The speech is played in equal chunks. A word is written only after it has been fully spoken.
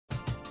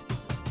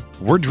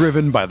We're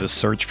driven by the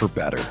search for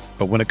better.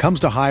 But when it comes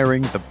to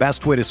hiring, the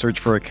best way to search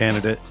for a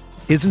candidate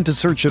isn't to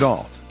search at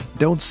all.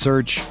 Don't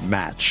search,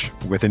 match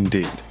with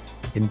Indeed.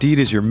 Indeed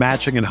is your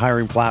matching and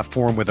hiring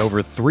platform with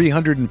over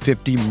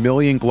 350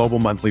 million global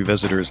monthly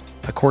visitors,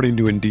 according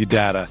to Indeed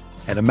data,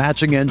 and a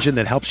matching engine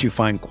that helps you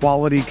find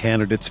quality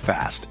candidates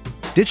fast.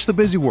 Ditch the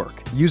busy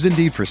work. Use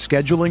Indeed for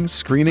scheduling,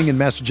 screening, and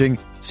messaging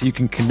so you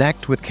can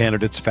connect with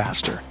candidates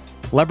faster.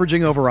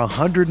 Leveraging over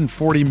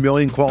 140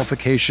 million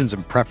qualifications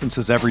and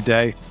preferences every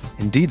day,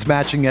 Indeed's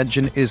matching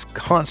engine is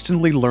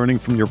constantly learning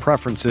from your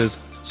preferences,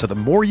 so the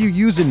more you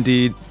use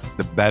Indeed,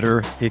 the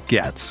better it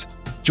gets.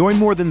 Join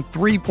more than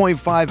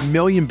 3.5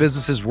 million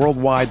businesses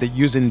worldwide that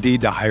use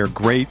Indeed to hire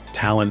great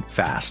talent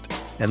fast.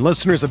 And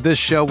listeners of this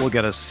show will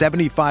get a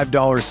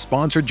 $75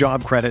 sponsored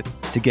job credit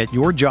to get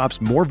your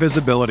jobs more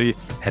visibility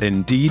at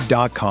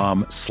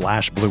Indeed.com/Blue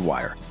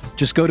Wire.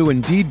 Just go to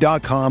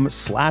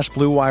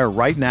Indeed.com/Blue Wire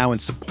right now and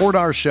support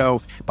our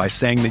show by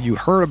saying that you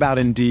heard about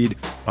Indeed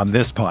on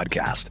this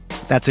podcast.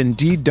 That's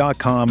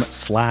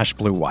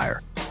Indeed.com/Blue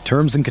Wire.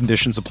 Terms and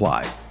conditions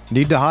apply.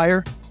 Need to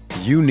hire?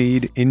 You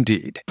need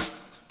Indeed.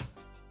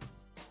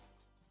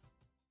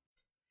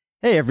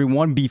 Hey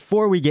everyone,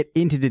 before we get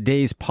into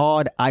today's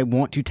pod, I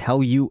want to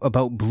tell you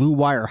about Blue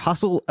Wire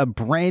Hustle, a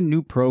brand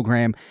new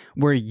program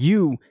where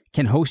you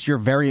can host your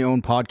very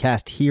own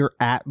podcast here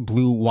at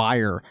Blue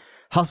Wire.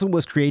 Hustle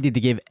was created to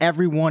give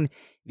everyone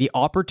the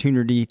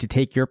opportunity to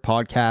take your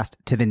podcast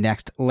to the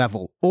next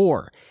level.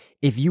 Or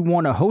if you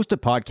want to host a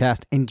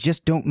podcast and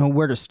just don't know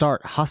where to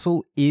start,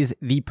 Hustle is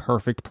the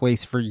perfect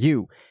place for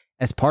you.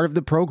 As part of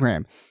the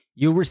program,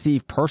 you'll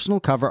receive personal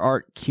cover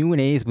art,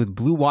 Q&As with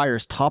Blue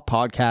Wire's top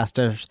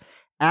podcasters,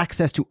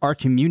 access to our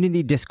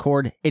community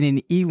Discord, and an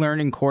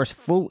e-learning course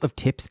full of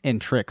tips and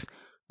tricks.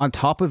 On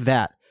top of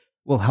that,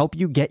 we'll help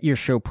you get your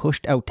show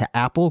pushed out to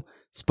Apple,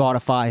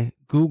 Spotify,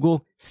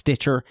 Google,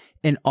 Stitcher,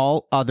 and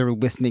all other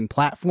listening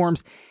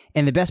platforms.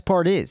 And the best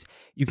part is,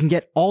 you can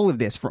get all of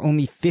this for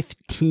only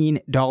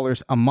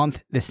 $15 a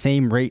month, the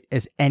same rate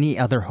as any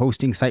other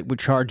hosting site would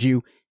charge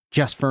you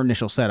just for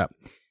initial setup.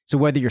 So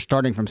whether you're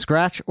starting from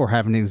scratch or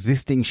have an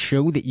existing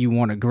show that you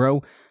want to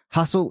grow,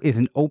 Hustle is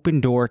an open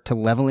door to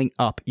leveling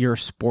up your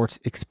sports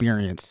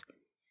experience.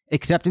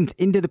 Acceptance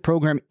into the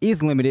program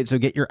is limited, so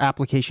get your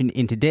application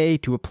in today.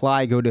 To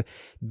apply, go to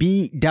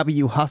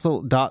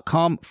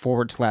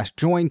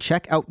bwhustle.com/join.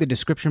 Check out the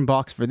description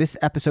box for this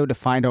episode to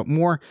find out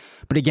more.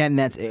 But again,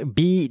 that's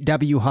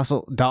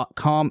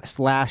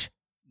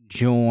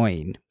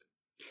bwhustle.com/join.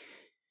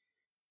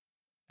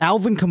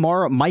 Alvin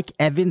Kamara, Mike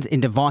Evans,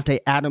 and Devontae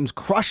Adams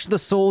crushed the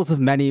souls of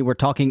many. We're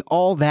talking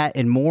all that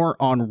and more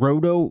on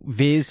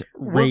RotoViz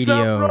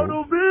Radio. What's up,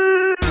 RotoViz?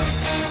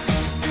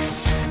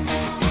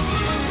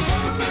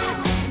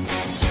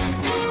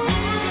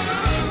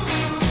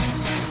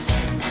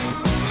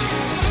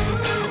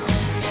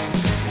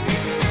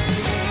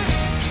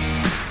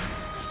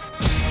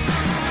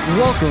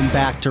 Welcome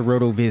back to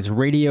RotoViz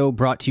Radio,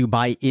 brought to you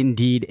by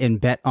Indeed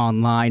and Bet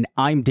Online.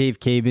 I'm Dave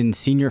Cabin,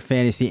 Senior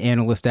Fantasy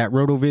Analyst at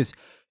RotoViz,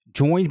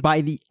 joined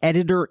by the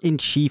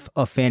Editor-in-Chief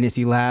of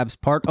Fantasy Labs,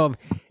 part of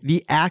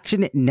the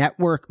Action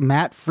Network,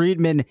 Matt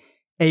Friedman,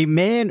 a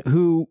man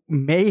who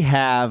may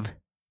have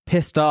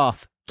pissed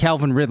off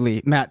Calvin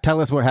Ridley. Matt,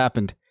 tell us what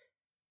happened.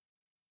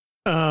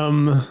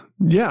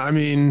 Yeah, I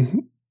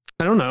mean,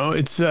 I don't know.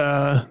 It's,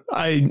 I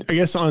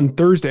guess on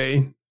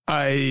Thursday,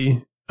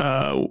 I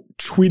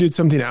tweeted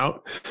something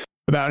out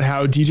about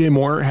how DJ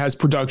Moore has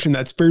production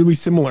that's fairly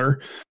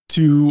similar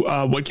to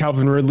what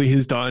Calvin Ridley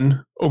has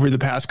done over the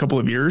past couple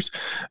of years,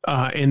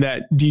 and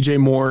that DJ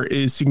Moore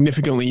is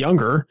significantly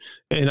younger.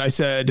 And I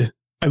said,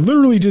 I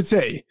literally did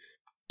say,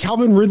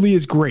 Calvin Ridley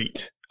is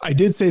great. I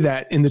did say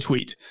that in the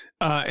tweet.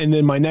 And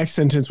then my next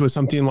sentence was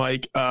something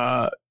like,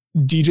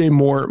 DJ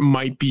Moore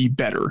might be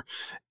better.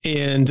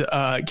 And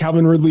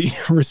Calvin Ridley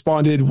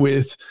responded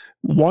with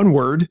one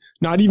word,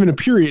 not even a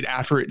period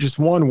after it, just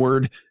one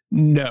word,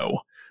 no,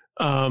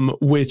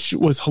 which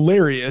was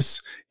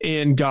hilarious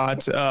and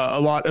got a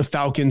lot of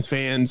Falcons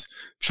fans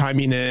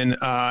chiming in,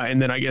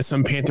 and then I guess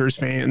some Panthers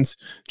fans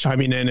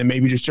chiming in, and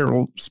maybe just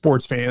general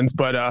sports fans.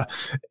 But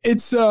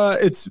it's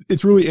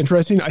really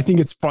interesting. I think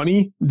it's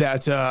funny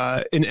that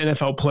an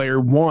NFL player,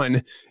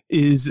 one,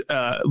 is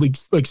like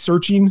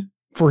searching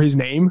for his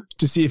name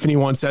to see if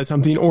anyone says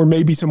something, or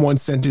maybe someone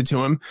sent it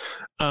to him.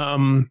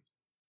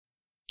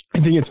 I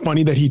think it's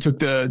funny that he took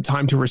the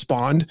time to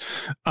respond.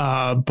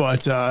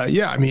 But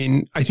yeah, I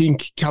mean, I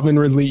think Calvin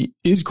Ridley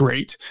is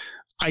great.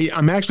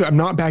 I'm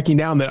not backing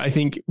down that I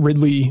think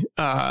Ridley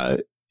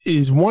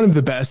is one of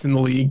the best in the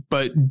league,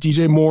 but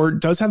DJ Moore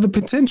does have the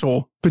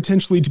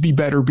potentially to be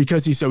better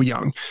because he's so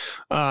young.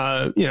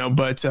 It's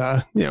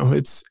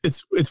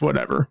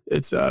whatever.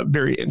 It's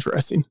very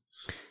interesting.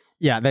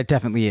 Yeah, that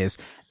definitely is.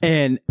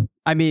 And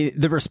I mean,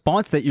 the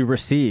response that you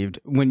received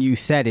when you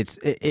said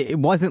it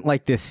wasn't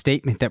like this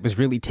statement that was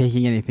really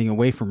taking anything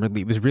away from Ridley.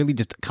 It was really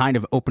just kind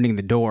of opening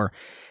the door.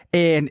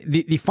 And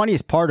the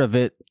funniest part of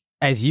it,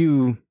 as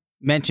you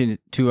mentioned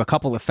to a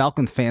couple of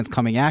Falcons fans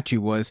coming at you,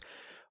 was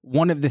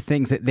one of the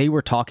things that they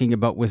were talking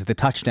about was the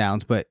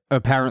touchdowns, but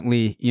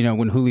apparently,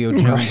 when Julio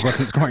Jones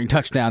wasn't scoring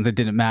touchdowns, it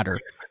didn't matter.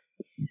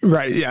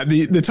 Right. Yeah.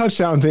 The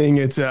touchdown thing,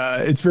 it's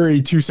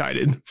very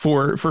two-sided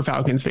for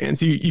Falcons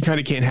fans. You kind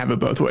of can't have it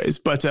both ways.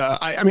 But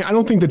I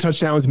don't think the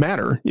touchdowns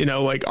matter.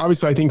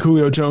 Obviously I think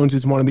Julio Jones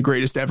is one of the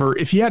greatest ever.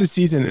 If he had a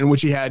season in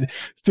which he had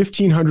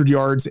 1,500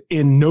 yards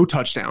and no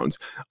touchdowns,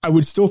 I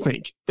would still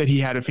think that he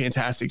had a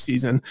fantastic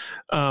season.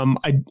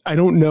 I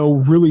don't know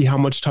really how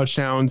much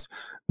touchdowns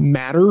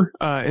matter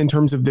in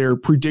terms of their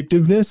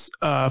predictiveness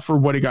for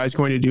what a guy's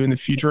going to do in the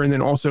future, and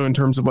then also in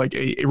terms of like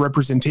a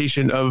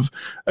representation of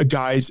a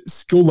guy's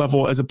skill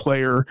level as a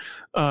player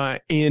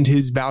and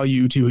his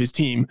value to his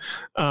team.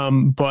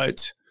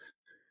 But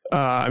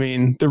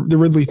the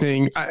Ridley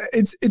thing,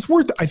 it's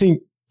worth, I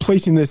think,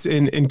 placing this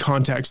in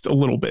context a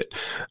little bit.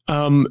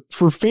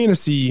 For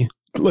fantasy,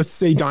 let's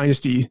say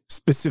dynasty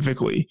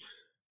specifically,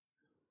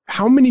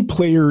 how many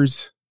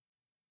players,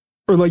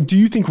 or like, do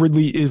you think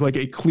Ridley is like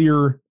a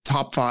clear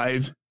top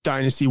 5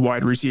 dynasty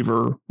wide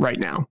receiver right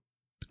now?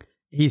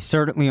 He's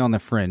certainly on the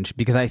fringe,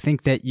 because I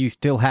think that you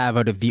still have,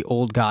 out of the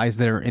old guys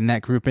that are in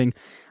that grouping,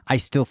 I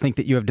still think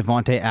that you have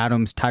Devontae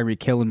Adams,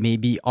 Tyreek Hill, and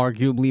maybe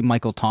arguably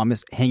Michael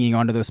Thomas hanging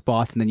onto those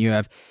spots. And then you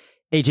have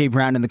A.J.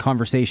 Brown in the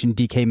conversation,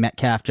 DK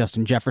Metcalf,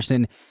 Justin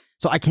Jefferson.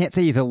 So I can't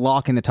say he's a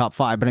lock in the top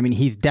 5, but I mean,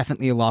 he's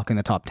definitely a lock in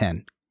the top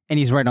 10. And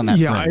he's right on that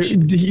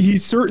fringe.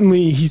 He's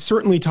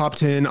certainly top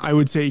 10. I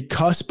would say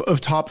cusp of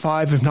top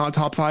 5, if not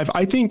top 5.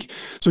 I think,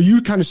 so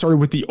you kind of started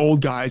with the old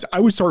guys.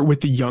 I would start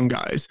with the young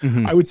guys.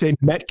 Mm-hmm. I would say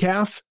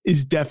Metcalf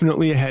is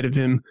definitely ahead of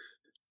him.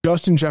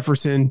 Justin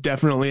Jefferson,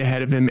 definitely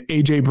ahead of him.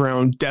 A.J.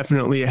 Brown,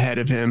 definitely ahead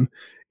of him.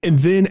 And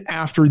then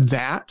after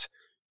that,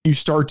 you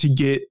start to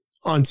get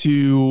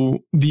onto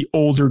the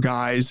older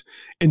guys.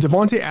 And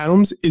Devontae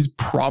Adams is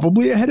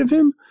probably ahead of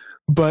him.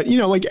 But,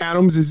 like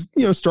Adams is,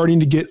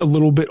 starting to get a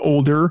little bit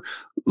older.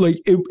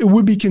 Like it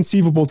would be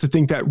conceivable to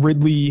think that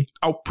Ridley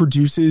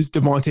outproduces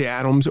Devontae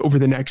Adams over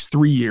the next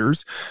 3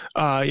 years.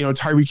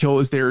 Tyreek Hill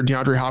is there.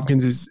 DeAndre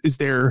Hopkins is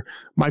there.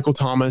 Michael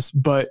Thomas.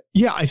 But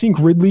yeah, I think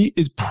Ridley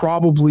is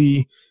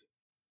probably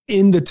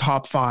in the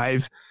top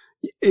 5.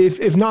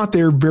 If not,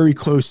 they're very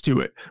close to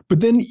it.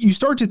 But then you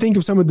start to think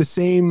of some of the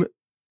same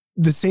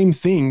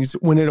things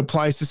when it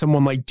applies to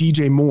someone like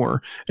DJ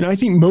Moore. And I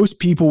think most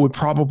people would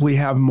probably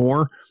have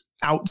Moore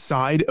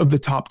outside of the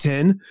top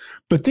 10,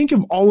 but think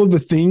of all of the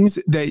things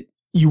that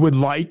you would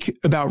like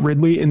about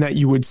Ridley and that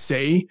you would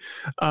say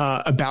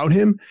about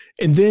him.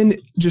 And then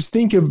just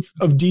think of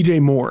DJ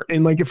Moore.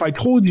 And like, if I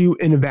told you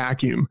in a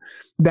vacuum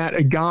that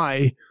a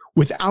guy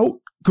without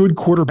good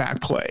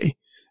quarterback play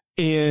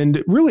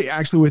and really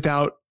actually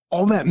without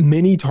all that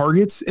many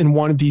targets in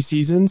one of these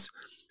seasons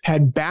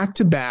had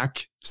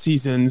back-to-back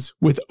seasons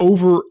with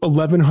over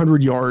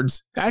 1,100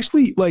 yards,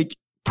 actually like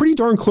pretty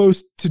darn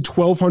close to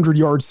 1,200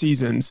 yard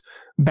seasons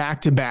back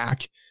to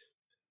back,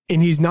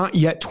 and he's not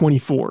yet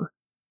 24.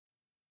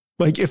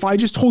 Like if I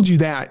just told you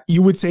that,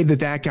 you would say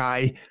that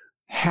guy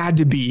had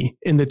to be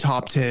in the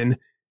top 10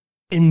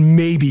 and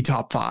maybe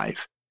top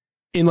 5.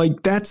 And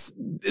like that's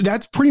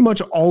pretty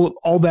much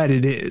all that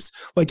it is.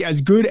 Like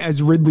as good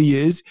as Ridley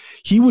is,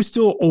 he was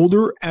still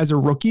older as a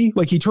rookie.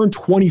 Like he turned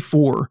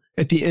 24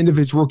 at the end of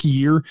his rookie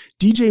year.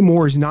 DJ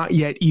Moore is not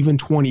yet even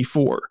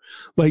 24.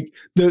 Like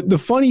the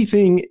funny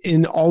thing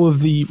in all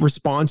of the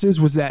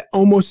responses was that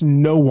almost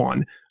no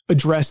one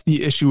addressed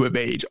the issue of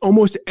age.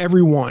 Almost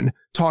everyone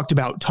talked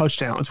about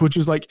touchdowns, which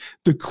was like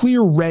the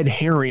clear red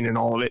herring in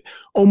all of it.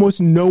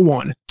 Almost no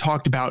one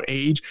talked about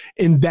age.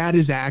 And that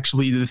is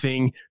actually the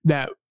thing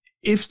that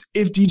if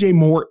DJ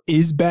Moore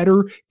is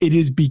better, it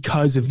is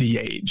because of the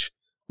age,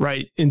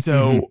 right? And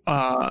so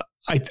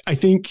I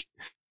think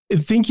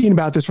thinking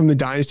about this from the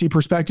dynasty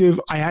perspective,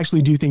 I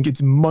actually do think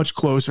it's much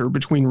closer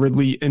between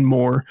Ridley and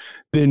Moore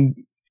than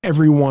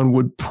everyone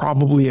would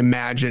probably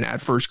imagine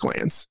at first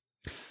glance.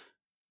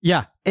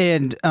 Yeah,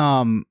 and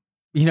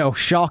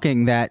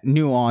shocking that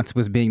nuance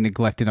was being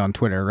neglected on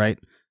Twitter, right?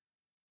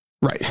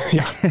 Right.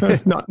 Yeah.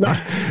 not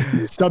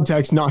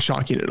subtext, not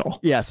shocking at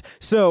all. Yes.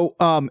 So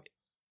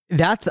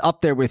that's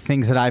up there with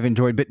things that I've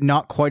enjoyed, but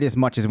not quite as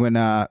much as when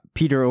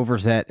Peter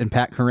Overzet and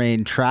Pat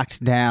Kerrane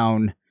tracked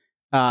down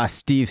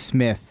Steve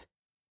Smith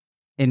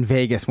in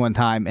Vegas one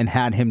time and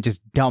had him just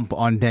dump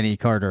on Denny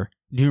Carter.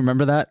 Do you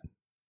remember that?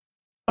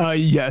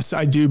 Yes,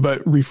 I do,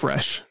 but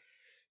refresh.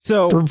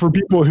 So for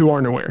people who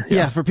aren't aware.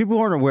 Yeah, for people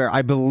who aren't aware,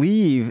 I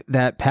believe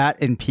that Pat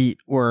and Pete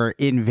were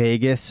in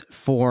Vegas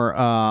for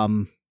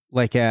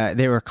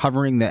they were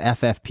covering the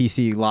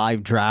FFPC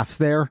live drafts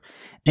there.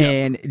 Yep.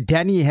 And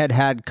Denny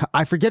had,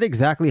 I forget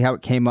exactly how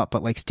it came up,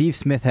 but like Steve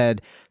Smith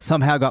had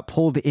somehow got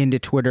pulled into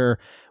Twitter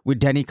with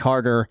Denny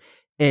Carter.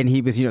 And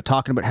he was,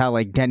 talking about how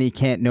like Denny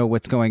can't know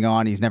what's going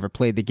on. He's never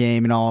played the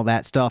game and all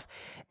that stuff.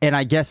 And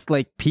I guess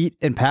like Pete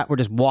and Pat were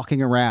just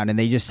walking around and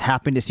they just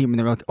happened to see him and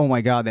they were like, oh my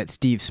God, that's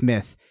Steve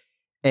Smith.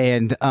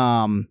 And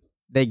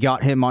they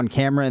got him on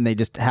camera and they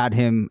just had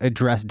him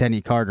address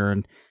Denny Carter.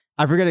 And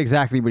I forget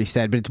exactly what he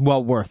said, but it's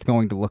well worth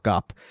going to look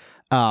up.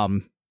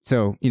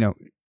 So,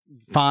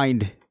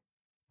 find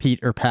Pete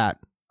or Pat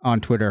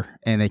on Twitter,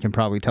 and they can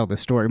probably tell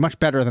this story much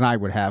better than I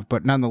would have.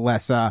 But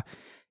nonetheless,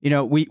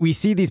 we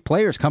see these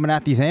players coming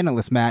at these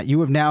analysts, Matt. You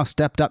have now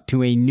stepped up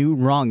to a new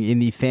rung in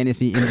the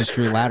fantasy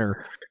industry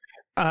ladder.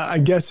 I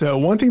guess so.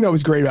 One thing that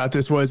was great about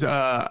this was,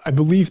 I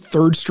believe,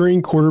 third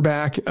string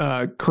quarterback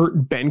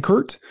Kurt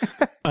Benkert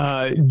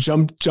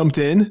jumped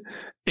in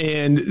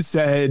and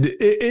said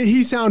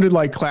he sounded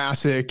like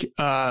classic,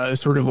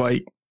 sort of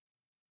like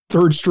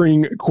third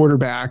string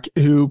quarterback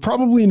who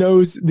probably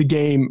knows the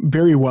game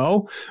very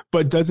well,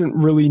 but doesn't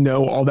really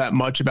know all that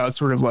much about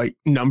sort of like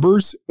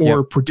numbers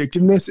or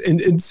predictiveness.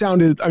 And it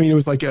sounded, I mean, it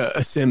was like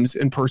a Sims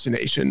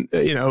impersonation.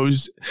 It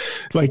was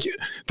like,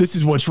 this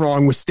is what's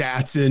wrong with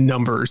stats and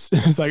numbers.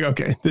 It's like,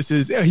 okay, this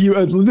is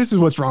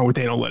what's wrong with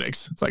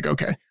analytics. It's like,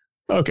 okay.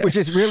 Which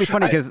is really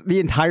funny because the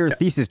entire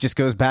thesis just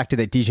goes back to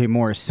that DJ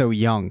Moore is so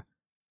young.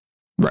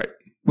 Right.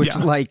 Which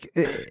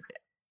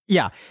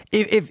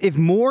if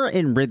Moore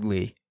and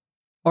Ridley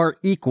are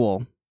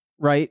equal,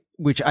 right?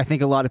 Which I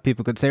think a lot of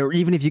people could say, or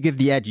even if you give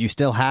the edge, you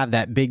still have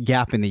that big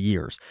gap in the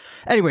years.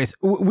 Anyways,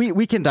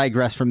 we can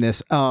digress from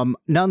this.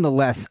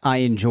 Nonetheless, I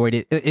enjoyed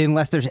it,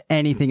 unless there's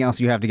anything else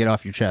you have to get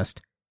off your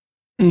chest.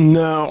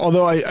 No,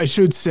 although I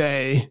should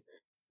say,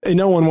 and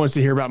no one wants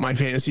to hear about my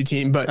fantasy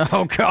team, but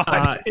oh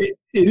god, it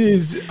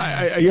is.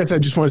 I guess I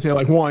just want to say,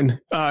 like, one,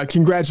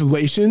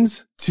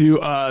 congratulations to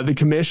the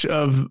commish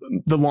of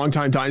the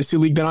longtime Dynasty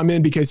League that I'm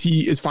in, because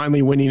he is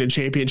finally winning a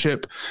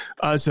championship.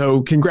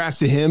 So congrats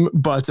to him,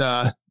 but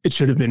it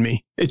should have been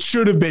me. It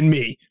should have been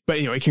me. But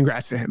anyway,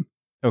 congrats to him.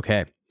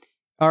 Okay,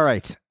 all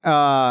right.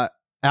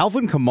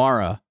 Alvin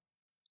Kamara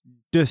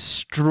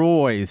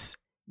destroys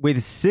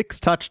with 6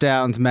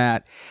 touchdowns.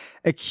 Matt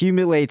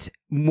accumulates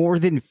more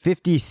than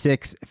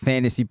 56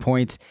 fantasy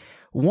points,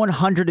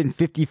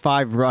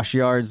 155 rush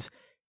yards,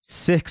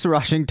 6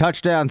 rushing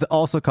touchdowns,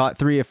 also caught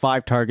 3 of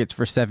 5 targets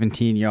for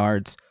 17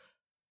 yards.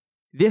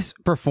 This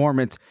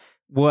performance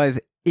was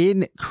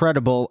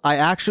incredible. I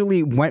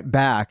actually went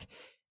back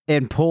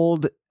and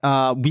pulled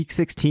week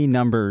 16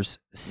 numbers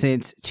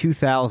since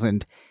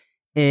 2000,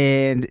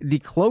 and the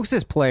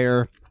closest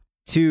player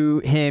to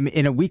him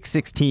in a week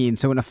 16,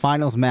 so in a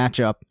finals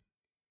matchup,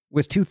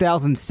 was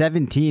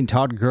 2017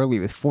 Todd Gurley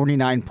with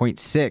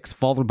 49.6,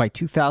 followed by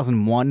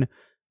 2001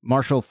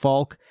 Marshall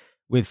Faulk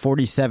with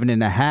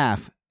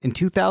 47.5. In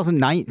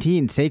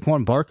 2019,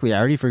 Saquon Barkley, I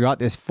already forgot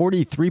this,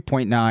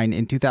 43.9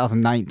 in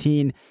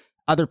 2019.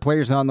 Other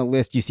players on the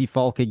list, you see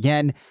Faulk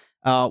again,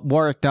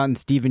 Warwick Dunn,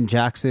 Steven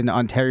Jackson,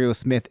 Ontario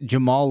Smith,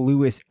 Jamal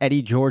Lewis,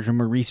 Eddie George, and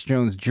Maurice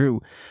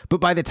Jones-Drew. But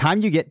by the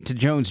time you get to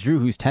Jones-Drew,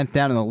 who's 10th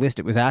down on the list,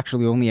 it was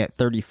actually only at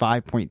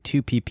 35.2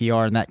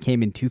 PPR, and that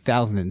came in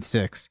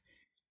 2006.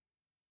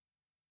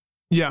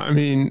 Yeah, I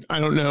mean, I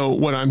don't know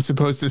what I'm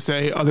supposed to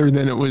say other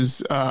than it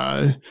was,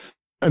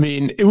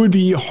 it would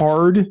be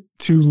hard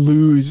to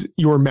lose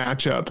your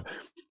matchup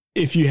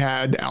if you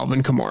had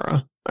Alvin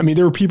Kamara. I mean,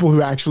 there were people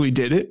who actually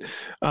did it.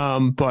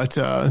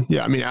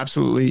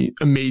 Absolutely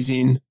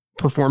amazing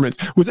performance.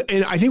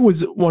 And I think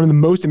was one of the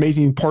most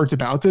amazing parts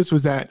about this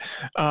was that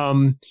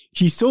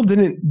he still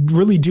didn't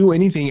really do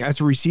anything as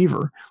a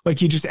receiver. Like,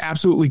 he just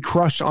absolutely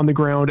crushed on the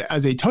ground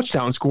as a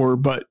touchdown scorer.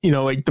 But,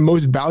 the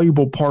most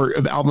valuable part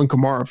of Alvin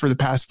Kamara for the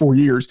past 4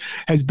 years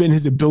has been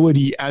his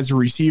ability as a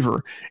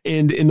receiver.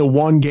 And in the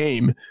one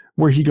game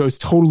where he goes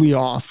totally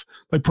off,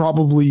 like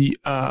probably,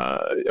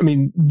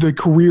 the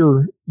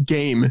career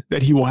game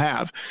that he will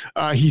have,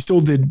 he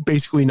still did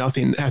basically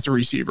nothing as a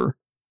receiver.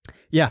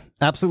 Yeah,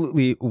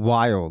 absolutely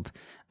wild.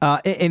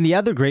 And the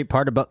other great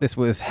part about this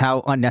was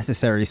how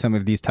unnecessary some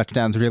of these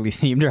touchdowns really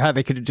seemed, or how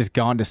they could have just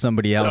gone to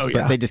somebody else,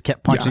 but they just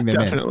kept punching them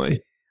definitely. in.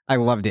 I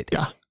loved it.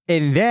 Yeah.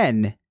 And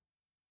then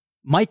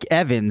Mike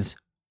Evans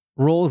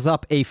rolls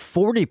up a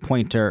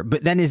 40-pointer,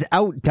 but then is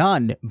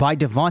outdone by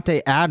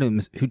Davante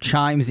Adams, who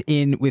chimes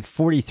in with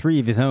 43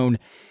 of his own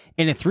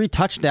in a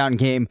 3-touchdown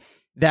game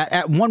that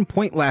at one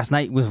point last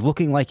night was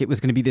looking like it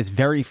was going to be this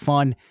very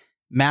fun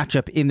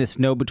matchup in the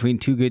snow between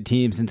two good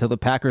teams until the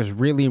Packers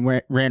really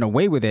ran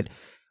away with it.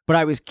 But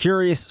I was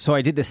curious, so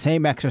I did the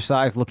same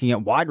exercise looking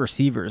at wide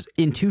receivers.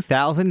 In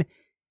 2000,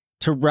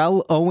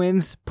 Terrell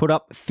Owens put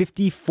up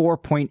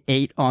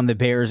 54.8 on the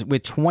Bears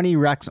with 20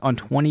 recs on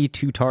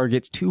 22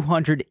 targets,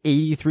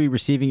 283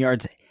 receiving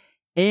yards,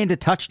 and a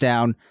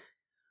touchdown.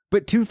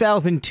 But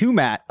 2002,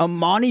 Matt,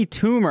 Amani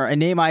Toomer, a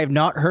name I have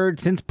not heard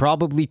since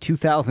probably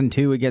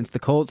 2002 against the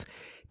Colts,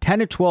 10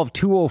 of 12,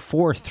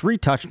 204, 3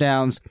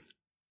 touchdowns.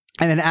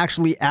 And then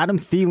actually Adam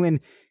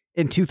Thielen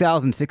in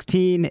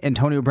 2016,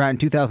 Antonio Brown in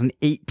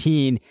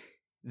 2018,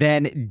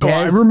 then Dez.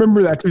 I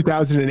remember that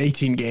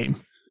 2018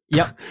 game.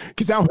 Yep.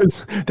 Because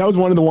that was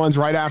one of the ones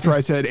right after I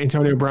said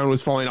Antonio Brown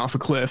was falling off a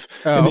cliff,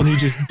 and then he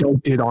just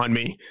dunked it on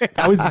me.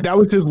 That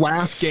was his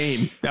last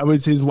game. That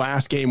was his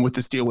last game with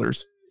the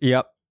Steelers.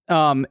 Yep.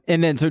 And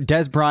then so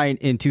Dez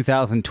Bryant in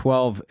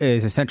 2012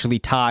 is essentially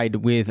tied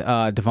with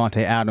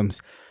Davante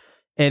Adams.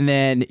 And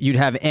then you'd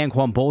have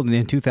Anquan Bolden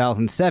in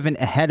 2007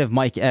 ahead of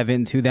Mike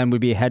Evans, who then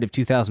would be ahead of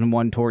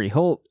 2001 Torrey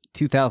Holt,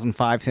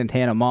 2005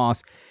 Santana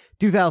Moss,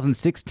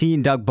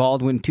 2016, Doug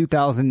Baldwin.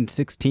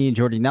 2016,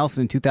 Jordy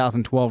Nelson.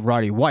 2012,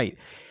 Roddy White.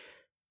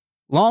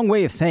 Long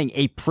way of saying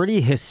a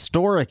pretty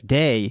historic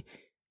day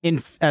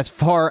in as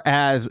far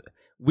as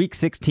Week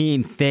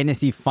 16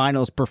 fantasy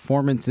finals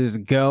performances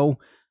go.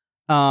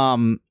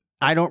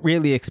 I don't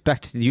really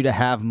expect you to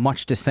have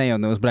much to say on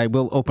those, but I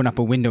will open up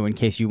a window in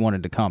case you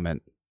wanted to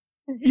comment.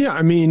 Yeah,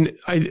 I mean,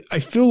 I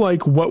feel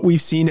like what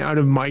we've seen out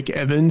of Mike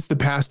Evans the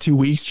past 2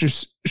 weeks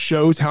just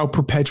shows how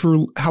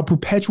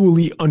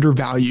perpetually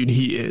undervalued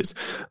he is.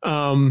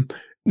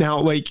 Now,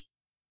 like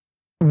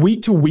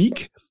week to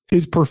week,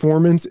 his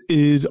performance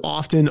is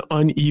often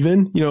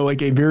uneven,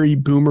 like a very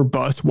boom or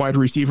bust wide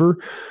receiver.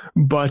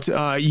 But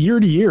year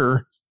to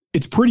year,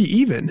 it's pretty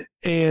even.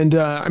 And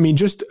I mean,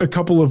 just a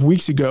couple of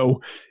weeks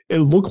ago, it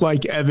looked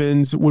like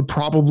Evans would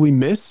probably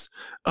miss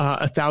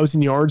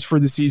 1,000 yards for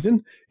the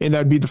season. And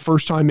that'd be the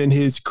first time in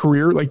his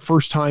career, like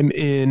first time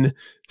in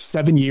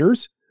 7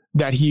 years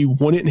that he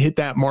wouldn't hit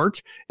that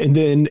mark. And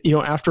then,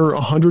 after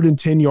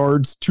 110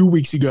 yards 2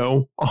 weeks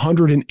ago,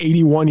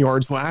 181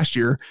 yards last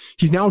year,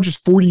 he's now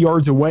just 40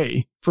 yards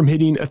away from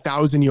hitting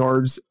 1,000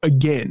 yards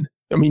again.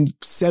 I mean,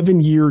 7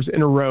 years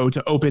in a row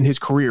to open his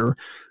career,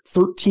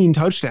 13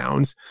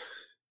 touchdowns.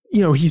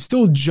 He's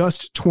still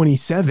just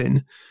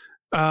 27.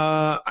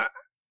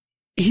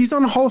 He's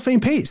on a Hall of Fame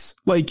pace.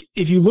 Like,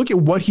 if you look at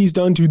what he's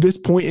done to this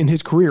point in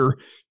his career,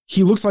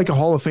 he looks like a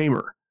Hall of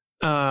Famer.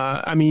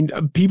 I mean,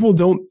 people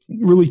don't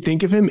really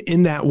think of him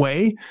in that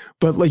way,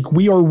 but like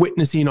we are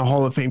witnessing a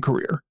Hall of Fame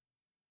career.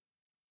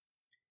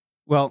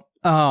 Well,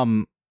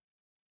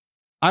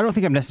 I don't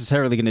think I'm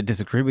necessarily going to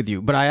disagree with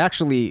you, but I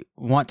actually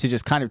want to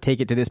just kind of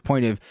take it to this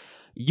point of,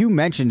 you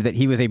mentioned that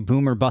he was a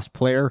boom or bust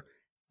player.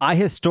 I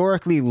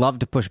historically love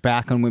to push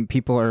back on when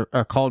people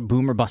are called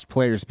boom or bust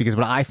players, because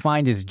what I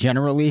find is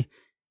generally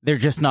they're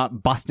just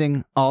not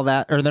busting all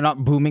that, or they're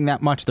not booming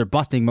that much. They're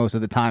busting most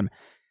of the time.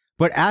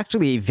 But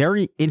actually a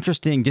very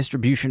interesting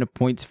distribution of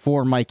points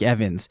for Mike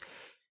Evans.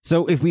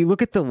 So if we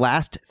look at the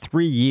last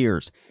 3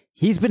 years,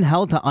 he's been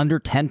held to under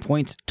 10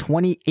 points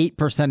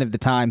 28% of the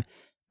time,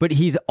 but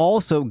he's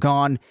also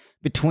gone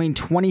between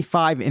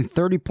 25 and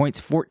 30 points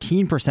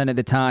 14% of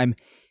the time,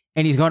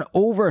 and he's gone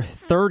over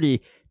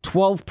 30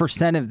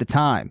 12% of the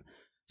time.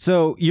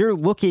 So you're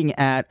looking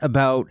at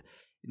about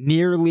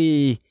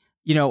nearly,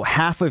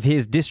 half of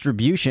his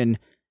distribution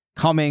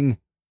coming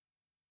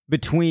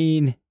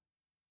between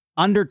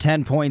under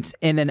 10 points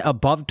and then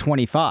above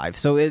 25.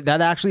 So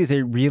that actually is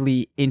a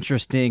really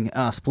interesting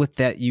split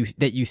that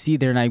you see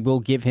there, and I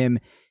will give him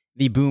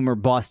the boom or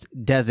bust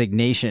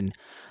designation.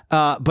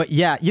 But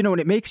yeah, and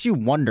it makes you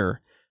wonder,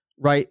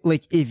 right?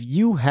 Like, if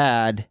you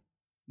had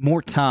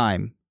more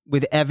time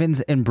with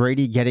Evans and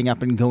Brady getting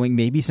up and going,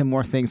 maybe some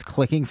more things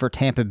clicking for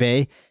Tampa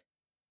Bay,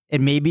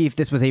 and maybe if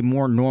this was a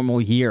more normal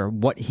year,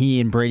 what he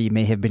and Brady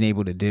may have been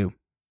able to do.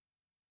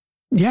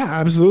 Yeah,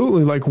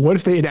 absolutely. Like, what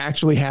if they had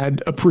actually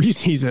had a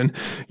preseason?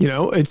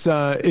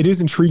 It is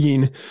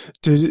intriguing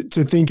to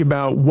think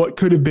about what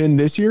could have been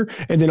this year,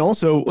 and then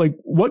also like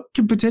what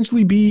could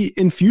potentially be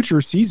in future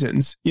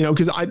seasons.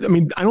 Because I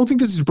don't think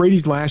this is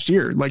Brady's last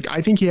year. Like,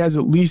 I think he has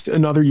at least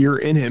another year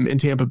in him in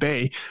Tampa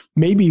Bay,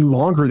 maybe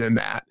longer than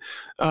that.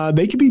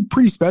 They could be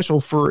pretty special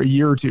for a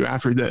year or two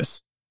after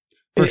this.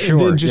 For sure.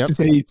 And then just to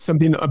say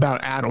something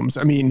about Adams,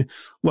 I mean,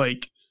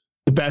 like,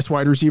 the best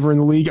wide receiver in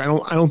the league. I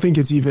don't think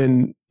it's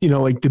even,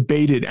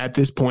 debated at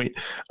this point.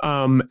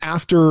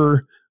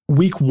 After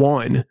week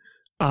 1,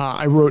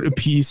 I wrote a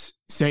piece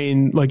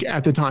saying, like,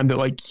 at the time that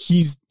like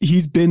he's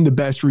been the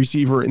best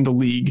receiver in the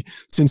league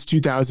since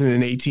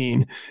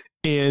 2018.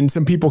 And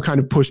some people kind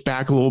of pushed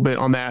back a little bit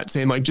on that,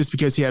 saying like, just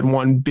because he had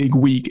one big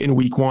week in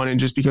week 1 and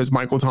just because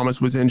Michael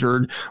Thomas was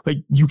injured, like,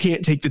 you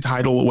can't take the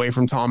title away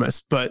from Thomas.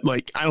 But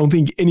like, I don't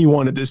think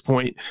anyone at this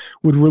point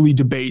would really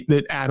debate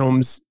that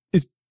Adams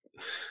is,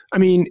 I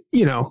mean,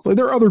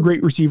 there are other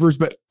great receivers,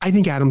 but I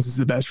think Adams is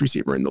the best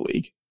receiver in the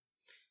league.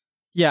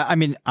 Yeah, I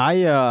mean,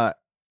 I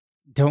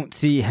don't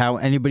see how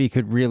anybody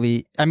could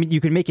really, I mean,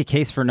 you could make a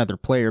case for another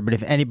player, but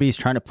if anybody's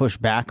trying to push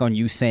back on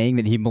you saying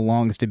that he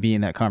belongs to be in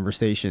that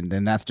conversation,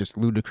 then that's just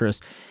ludicrous.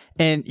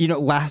 And,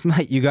 last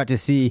night you got to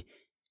see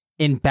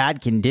in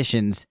bad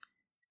conditions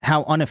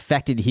how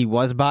unaffected he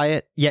was by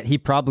it, yet he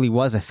probably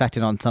was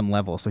affected on some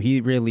level. So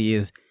he really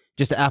is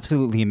just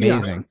absolutely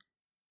amazing. Yeah.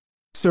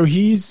 So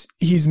he's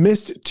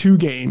missed 2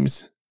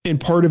 games and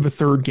part of a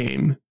third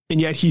game, and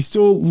yet he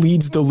still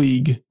leads the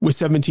league with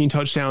 17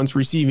 touchdowns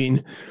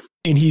receiving,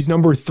 and he's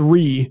number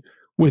 3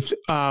 with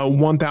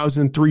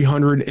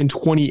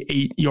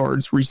 1,328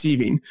 yards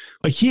receiving.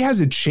 Like, he has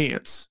a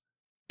chance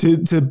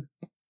to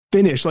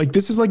finish. Like,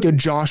 this is like a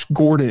Josh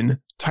Gordon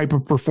type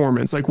of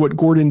performance, like what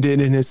Gordon did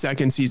in his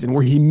second season,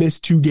 where he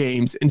missed 2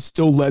 games and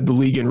still led the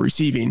league in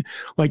receiving.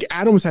 Like,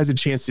 Adams has a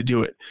chance to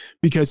do it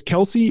because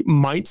Kelsey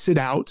might sit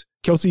out.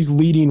 Kelsey's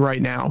leading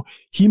right now.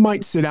 He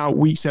might sit out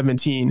week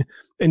 17,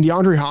 and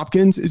DeAndre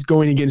Hopkins is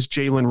going against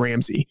Jalen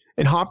Ramsey,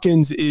 and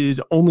Hopkins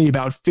is only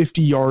about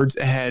 50 yards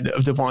ahead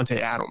of Devontae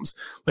Adams.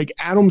 Like,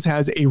 Adams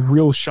has a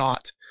real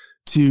shot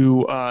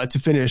to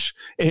finish.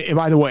 And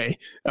by the way,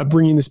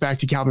 bringing this back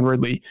to Calvin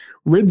Ridley,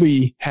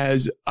 Ridley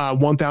has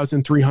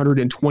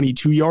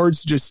 1,322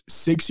 yards, just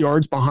 6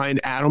 yards behind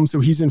Adams. So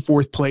he's in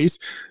fourth place.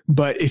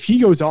 But if he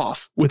goes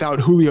off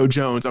without Julio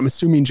Jones, I'm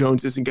assuming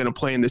Jones isn't going to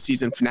play in the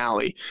season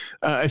finale.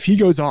 If he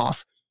goes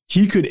off,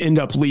 he could end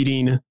up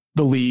leading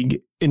the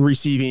league in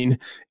receiving.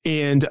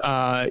 And,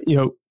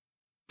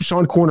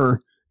 Sean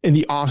Corner in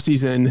the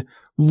offseason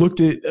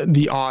looked at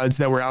the odds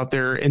that were out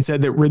there and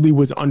said that Ridley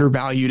was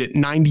undervalued at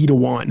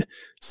 90-1.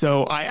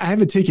 So I have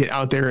a ticket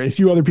out there, and a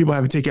few other people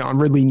have a ticket on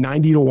Ridley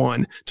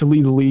 90-1 to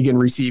lead the league in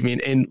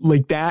receiving. And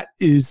like that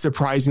is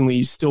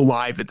surprisingly still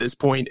live at this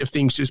point if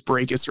things just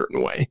break a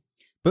certain way.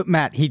 But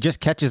Matt, he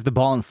just catches the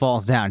ball and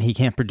falls down. He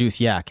can't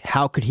produce yak.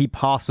 How could he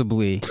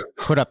possibly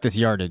put up this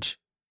yardage?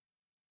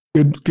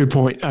 Good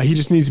point. He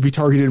just needs to be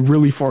targeted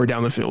really far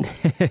down the field.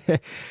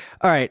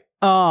 All right.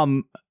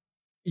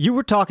 You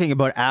were talking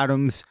about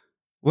Adams.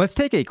 Let's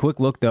take a quick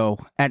look, though,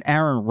 at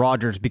Aaron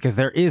Rodgers, because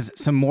there is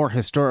some more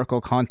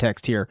historical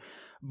context here.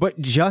 But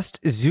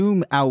just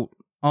zoom out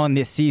on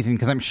this season,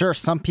 because I'm sure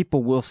some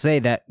people will say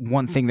that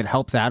one thing that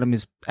helps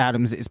Adams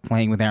is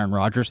playing with Aaron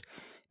Rodgers.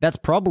 That's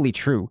probably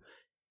true.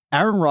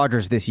 Aaron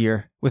Rodgers this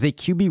year was a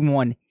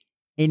QB1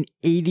 in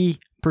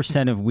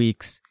 80% of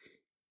weeks.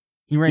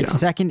 He ranked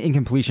second in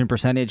completion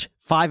percentage,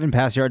 5 in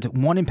pass yards,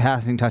 1 in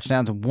passing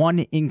touchdowns, 1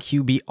 in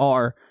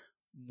QBR,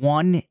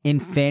 1 in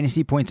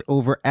fantasy points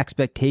over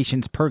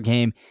expectations per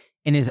game,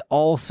 and is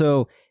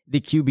also the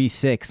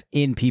QB6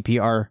 in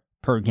PPR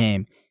per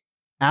game.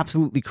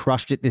 Absolutely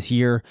crushed it this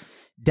year.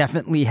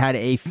 Definitely had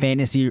a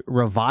fantasy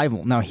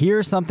revival. Now,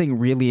 here's something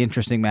really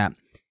interesting, Matt.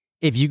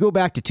 If you go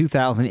back to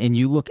 2000 and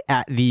you look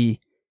at the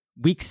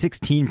Week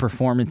 16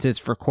 performances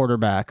for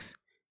quarterbacks,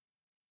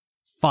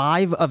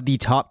 5 of the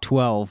top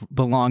 12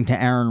 belong to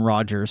Aaron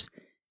Rodgers.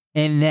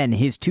 And then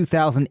his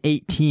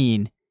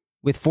 2018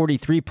 with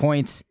 43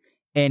 points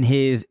and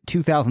his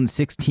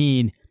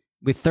 2016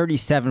 with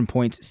 37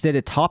 points sit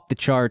atop the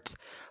charts,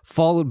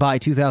 followed by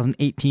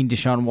 2018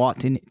 Deshaun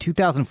Watson,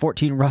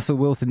 2014 Russell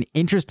Wilson,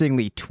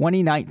 interestingly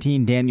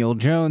 2019 Daniel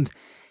Jones,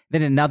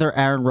 then another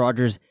Aaron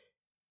Rodgers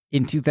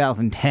in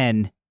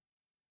 2010.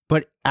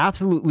 But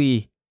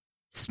absolutely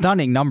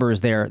stunning numbers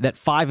there that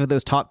 5 of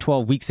those top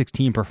 12 Week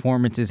 16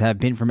 performances have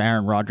been from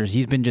Aaron Rodgers.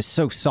 He's been just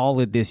so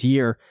solid this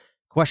year.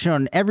 Question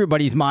on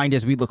everybody's mind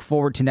as we look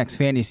forward to next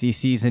fantasy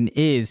season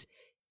is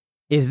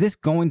this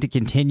going to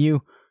continue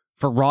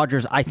for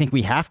Rodgers? I think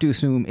we have to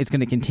assume it's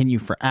going to continue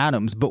for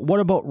Adams, but what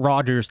about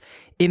Rodgers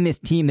in this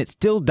team that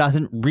still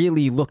doesn't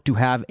really look to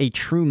have a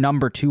true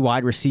number 2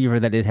 wide receiver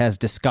that it has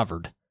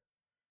discovered?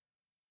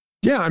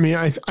 Yeah, I mean,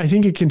 I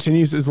think it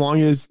continues as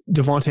long as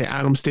Davante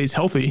Adams stays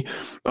healthy,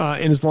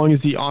 and as long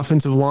as the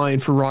offensive line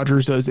for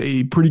Rodgers does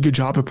a pretty good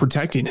job of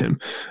protecting him.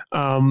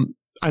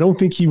 I don't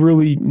think he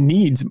really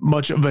needs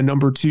much of a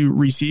number 2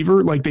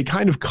 receiver. Like, they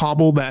kind of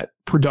cobble that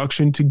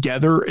production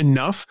together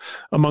enough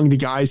among the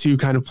guys who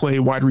kind of play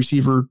wide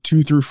receiver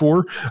 2 through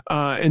 4.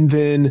 And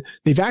then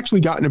they've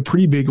actually gotten a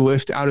pretty big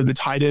lift out of the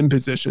tight end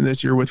position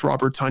this year with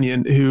Robert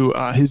Tonyan, who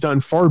has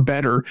done far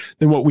better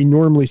than what we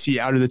normally see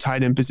out of the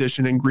tight end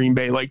position in Green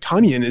Bay. Like,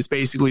 Tonyan is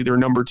basically their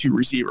number 2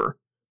 receiver.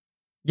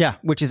 Yeah,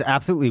 which is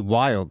absolutely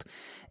wild.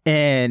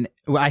 And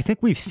I think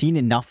we've seen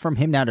enough from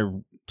him now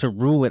to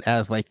rule it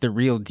as like the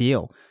real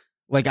deal.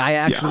 Like, I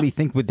actually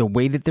think with the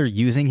way that they're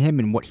using him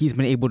and what he's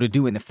been able to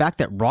do, and the fact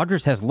that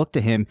Rodgers has looked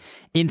to him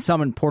in some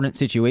important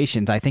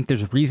situations, I think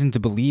there's reason to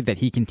believe that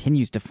he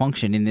continues to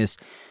function in this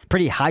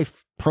pretty high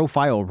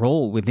profile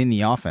role within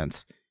the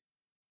offense.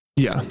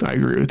 Yeah, I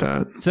agree with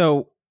that.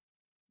 So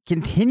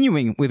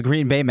continuing with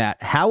Green Bay,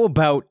 Matt, how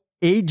about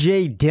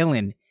AJ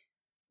Dillon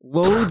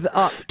loads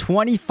up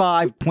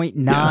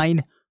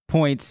 25.9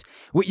 points.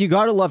 What you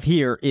got to love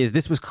here is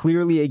this was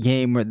clearly a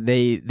game where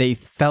they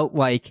felt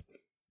like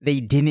they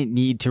didn't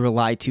need to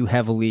rely too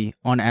heavily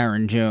on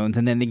Aaron Jones,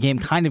 and then the game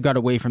kind of got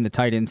away from the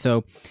tight end,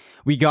 so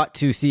we got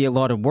to see a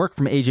lot of work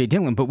from A.J.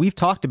 Dillon, but we've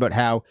talked about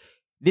how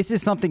this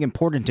is something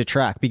important to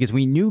track because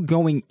we knew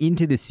going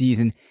into the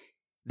season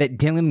that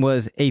Dillon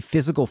was a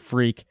physical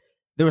freak.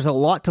 There was a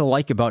lot to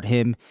like about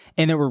him,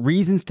 and there were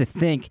reasons to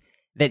think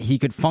that he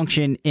could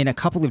function in a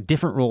couple of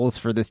different roles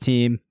for this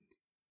team,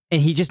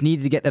 and he just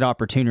needed to get that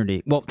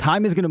opportunity. Well,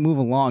 time is going to move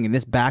along, and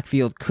this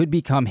backfield could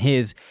become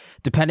his,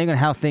 depending on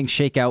how things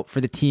shake out for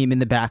the team in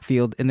the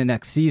backfield in the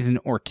next season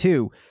or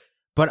two.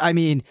 But, I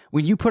mean,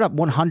 when you put up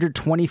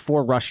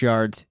 124 rush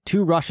yards,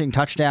 2 rushing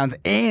touchdowns,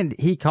 and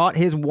he caught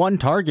his 1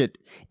 target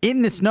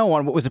in the snow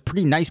on what was a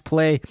pretty nice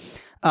play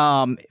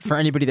for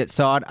anybody that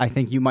saw it, I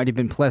think you might have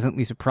been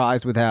pleasantly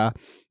surprised with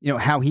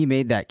how he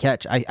made that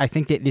catch. I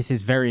think that this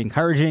is very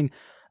encouraging.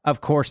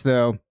 Of course,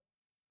 though,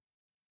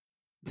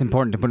 it's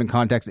important to put in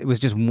context, it was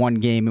just 1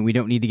 game, and we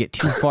don't need to get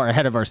too far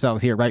ahead of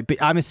ourselves here, right?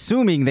 But I'm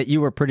assuming that you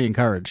were pretty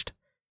encouraged.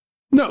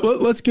 No,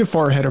 let's get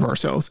far ahead of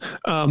ourselves.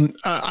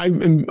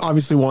 I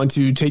obviously want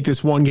to take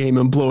this 1 game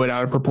and blow it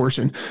out of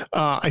proportion.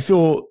 I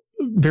feel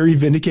very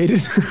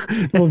vindicated.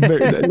 Well,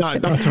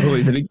 not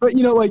totally vindicated, but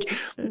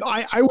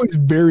I was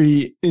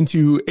very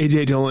into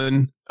AJ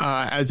Dillon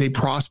as a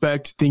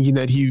prospect, thinking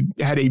that he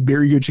had a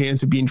very good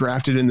chance of being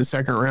drafted in the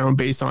second round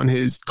based on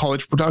his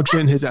college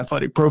production, his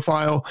athletic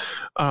profile.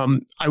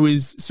 I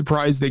was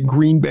surprised that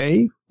Green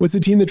Bay was the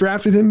team that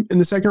drafted him in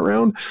the second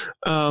round,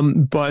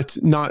 but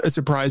not a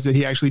surprise that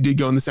he actually did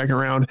go in the second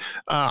round.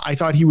 I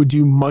thought he would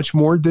do much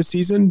more this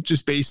season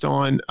just based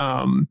on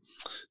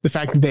the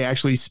fact that they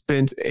actually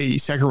spent a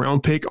second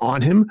round pick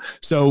on him.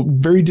 So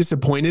very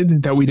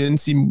disappointed that we didn't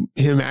see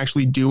him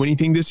actually do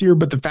anything this year.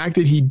 But the fact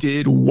that he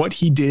did what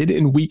he did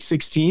in week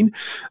 16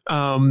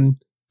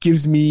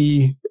 gives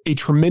me a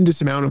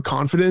tremendous amount of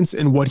confidence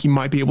in what he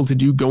might be able to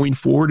do going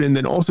forward. And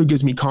then also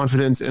gives me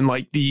confidence in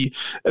like the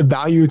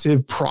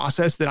evaluative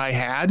process that I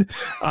had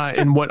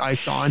and what I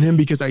saw in him,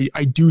 because I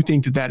do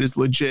think that that is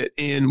legit.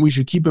 And we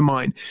should keep in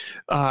mind,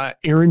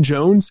 Aaron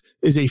Jones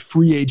is a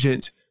free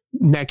agent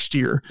next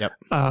year. Yep.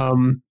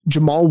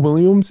 Jamal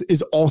Williams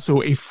is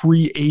also a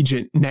free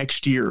agent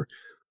next year.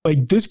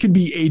 Like, this could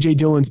be AJ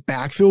Dillon's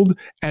backfield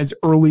as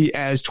early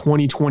as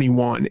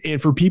 2021. And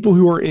for people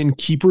who are in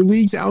keeper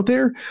leagues out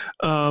there,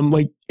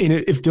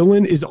 if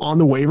Dillon is on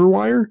the waiver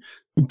wire,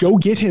 go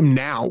get him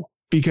now,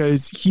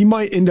 because he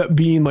might end up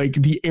being like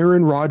the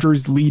Aaron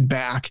Rodgers lead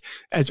back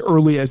as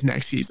early as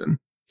next season.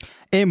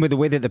 And with the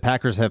way that the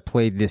Packers have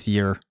played this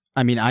year,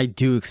 I mean, I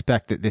do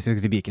expect that this is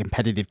going to be a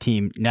competitive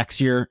team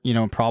next year,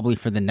 probably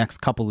for the next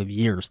couple of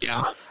years.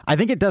 Yeah. I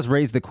think it does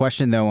raise the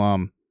question,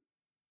 though,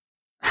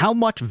 how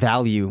much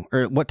value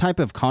or what type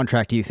of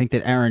contract do you think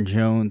that Aaron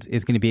Jones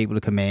is going to be able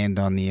to command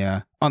on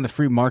the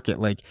free market?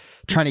 Like,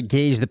 trying to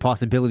gauge the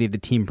possibility of the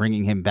team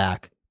bringing him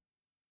back.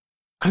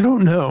 I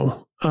don't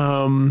know.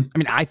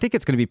 I think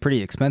it's going to be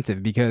pretty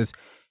expensive because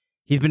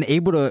he's been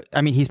able to,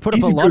 he's put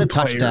up a lot of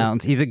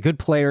touchdowns. He's a good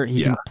player.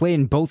 He can play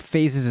in both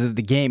phases of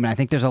the game. And I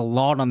think there's a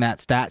lot on that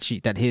stat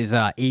sheet that his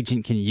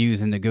agent can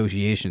use in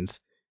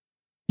negotiations.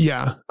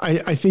 Yeah,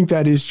 I think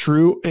that is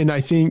true. And I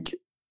think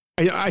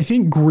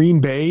Green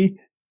Bay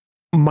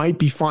might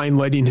be fine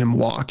letting him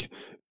walk,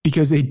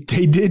 because they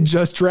did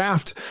just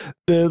draft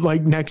the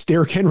next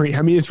Derrick Henry.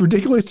 I mean, it's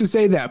ridiculous to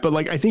say that, but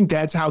I think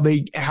that's how they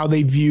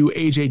view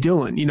AJ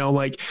Dillon.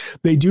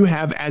 They do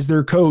have as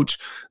their coach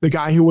the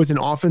guy who was an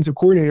offensive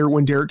coordinator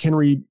when Derrick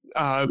Henry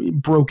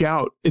broke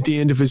out at the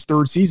end of his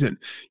third season.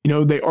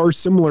 They are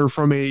similar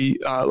from a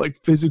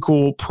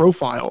physical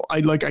profile.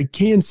 I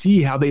can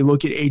see how they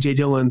look at AJ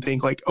Dillon and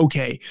think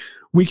okay,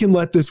 we can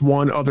let this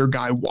one other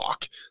guy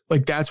walk.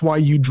 That's why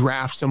you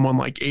draft someone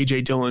like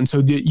AJ Dillon,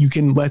 so that you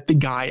can let the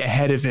guy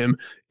ahead of him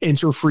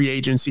enter free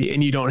agency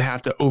and you don't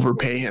have to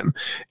overpay him.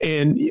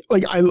 And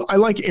I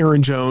like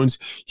Aaron Jones.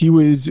 He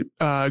was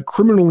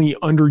criminally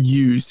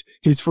underused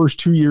his first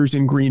 2 years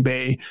in Green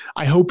Bay.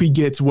 I hope he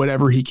gets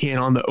whatever he can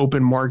on the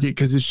open market,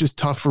 because it's just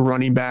tough for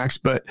running backs.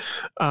 But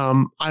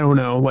I don't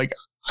know.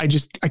 I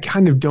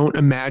kind of don't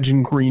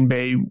imagine Green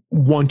Bay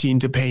wanting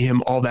to pay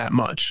him all that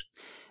much.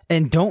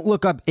 And don't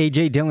look up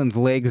AJ Dillon's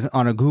legs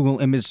on a Google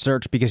image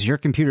search, because your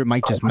computer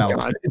might just melt.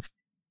 God,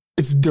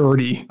 it's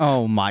dirty.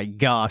 Oh my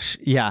gosh.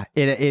 Yeah,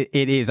 it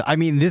is.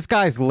 This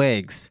guy's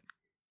legs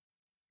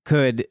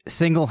could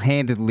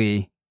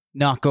single-handedly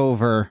knock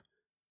over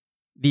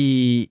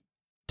the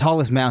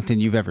tallest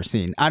mountain you've ever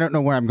seen. I don't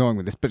know where I'm going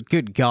with this, but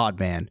good God,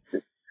 man.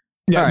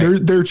 Yeah,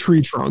 right. They're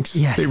tree trunks.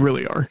 Yes, they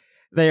really are.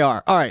 They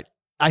are. All right.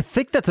 I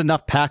think that's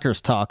enough Packers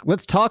talk.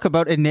 Let's talk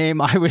about a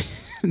name I would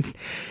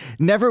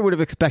never would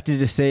have expected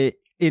to say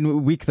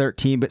in week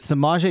 13, but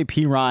Samaje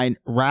Perine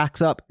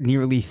racks up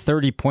nearly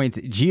 30 points.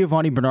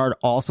 Giovanni Bernard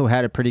also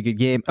had a pretty good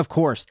game. Of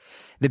course,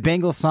 the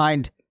Bengals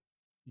signed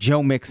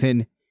Joe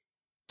Mixon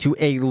to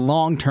a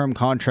long-term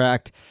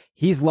contract.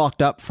 He's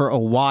locked up for a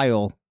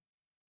while,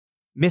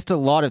 missed a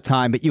lot of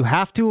time, but you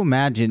have to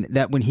imagine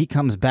that when he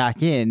comes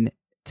back in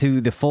to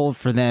the fold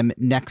for them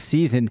next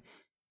season,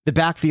 the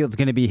backfield's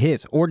going to be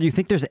his. Or do you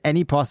think there's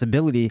any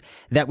possibility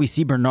that we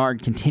see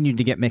Bernard continue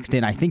to get mixed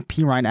in? I think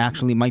Perine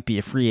actually might be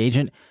a free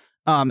agent.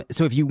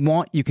 So if you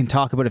want, you can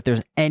talk about if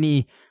there's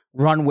any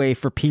runway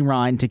for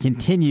Perine to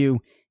continue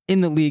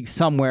in the league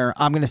somewhere.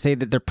 I'm going to say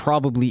that there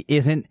probably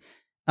isn't.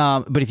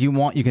 But if you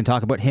want, you can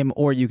talk about him,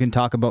 or you can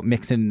talk about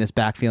Mixon in this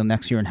backfield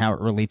next year and how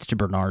it relates to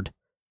Bernard.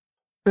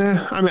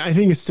 I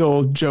think it's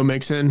still Joe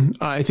Mixon.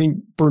 I think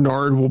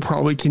Bernard will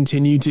probably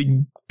continue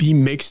to be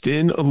mixed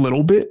in a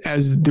little bit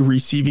as the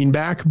receiving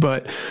back,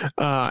 but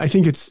I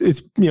think it's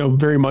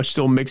very much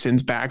still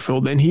Mixon's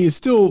backfield, and he is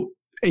still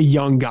a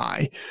young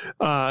guy.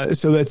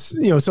 So that's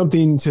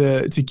something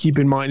to keep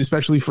in mind,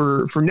 especially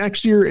for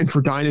next year and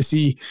for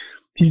Dynasty.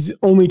 He's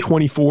only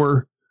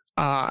 24.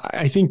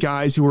 I think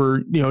guys who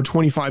are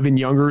 25 and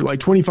younger,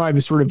 25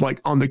 is sort of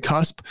on the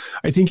cusp.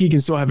 I think he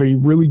can still have a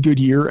really good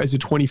year as a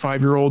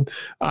 25-year-old.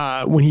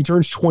 When he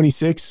turns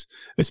 26,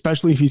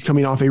 especially if he's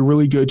coming off a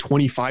really good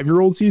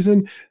 25-year-old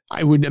season,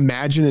 I would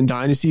imagine in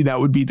Dynasty that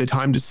would be the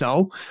time to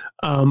sell.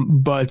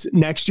 But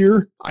next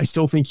year, I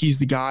still think he's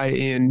the guy,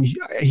 and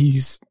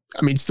he's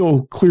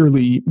still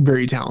clearly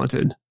very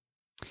talented.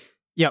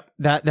 Yep,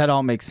 that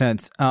all makes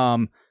sense.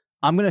 I'm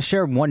going to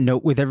share one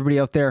note with everybody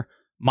out there.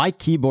 My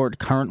keyboard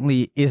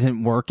currently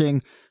isn't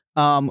working,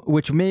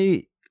 which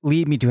may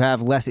lead me to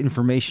have less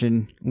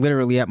information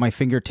literally at my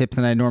fingertips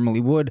than I normally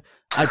would,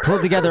 I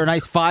pulled together a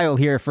nice file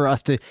here for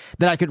us that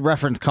I could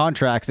reference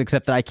contracts,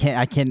 except that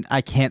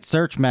I can't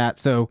search, Matt.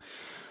 So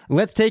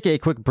let's take a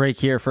quick break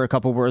here for a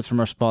couple words from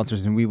our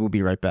sponsors, and we will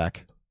be right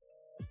back.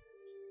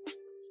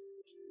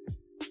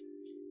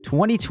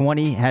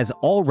 2020 has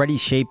already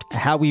shaped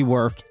how we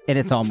work, and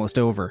it's almost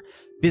over.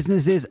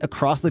 Businesses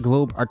across the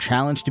globe are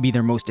challenged to be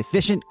their most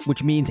efficient,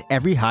 which means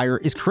every hire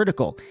is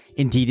critical.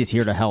 Indeed is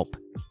here to help.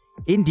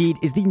 Indeed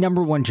is the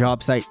 #1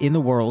 job site in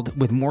the world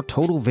with more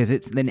total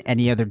visits than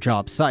any other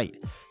job site.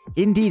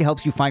 Indeed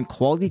helps you find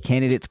quality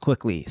candidates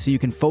quickly so you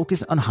can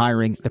focus on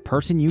hiring the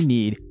person you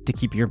need to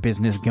keep your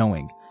business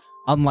going.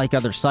 Unlike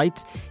other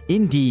sites,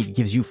 Indeed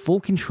gives you full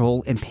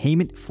control and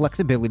payment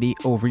flexibility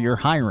over your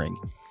hiring.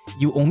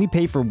 You only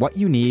pay for what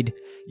you need,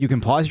 you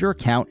can pause your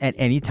account at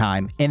any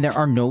time, and there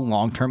are no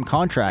long-term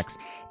contracts.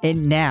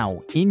 And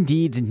now,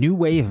 Indeed's new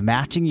way of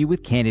matching you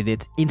with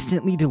candidates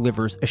instantly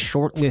delivers a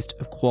short list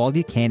of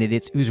quality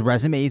candidates whose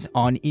resumes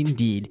on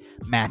Indeed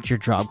match your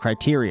job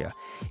criteria.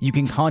 You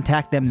can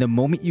contact them the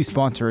moment you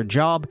sponsor a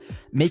job,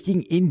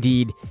 making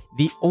Indeed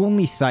the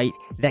only site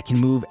that can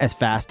move as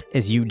fast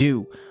as you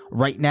do.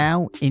 Right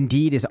now,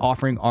 Indeed is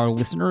offering our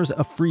listeners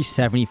a free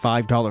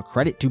 $75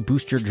 credit to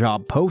boost your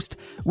job post,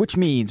 which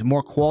means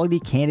more quality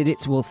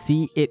candidates will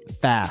see it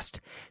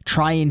fast.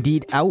 Try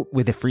Indeed out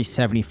with a free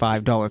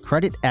 $75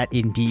 credit at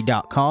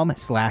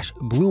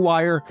Indeed.com/Blue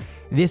Wire.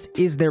 This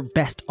is their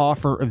best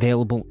offer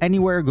available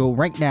anywhere. Go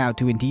right now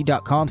to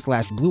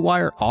Indeed.com/Blue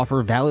Wire.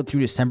 Offer valid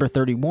through December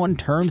 31.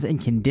 Terms and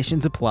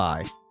conditions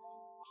apply.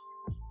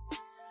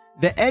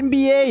 The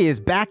NBA is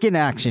back in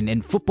action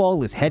and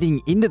football is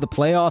heading into the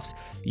playoffs.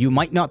 You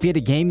might not be at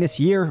a game this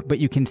year, but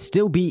you can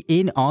still be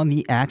in on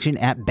the action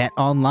at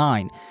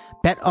BetOnline.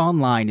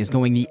 BetOnline is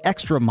going the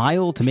extra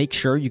mile to make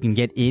sure you can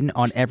get in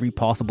on every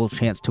possible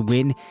chance to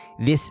win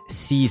this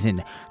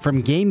season.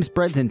 From game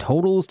spreads and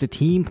totals to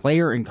team,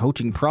 player, and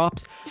coaching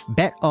props,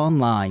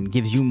 BetOnline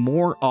gives you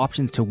more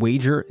options to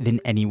wager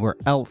than anywhere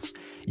else.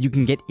 You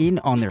can get in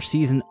on their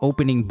season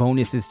opening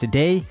bonuses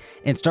today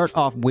and start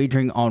off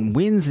wagering on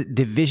wins,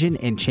 division,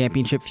 and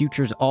championship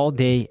futures all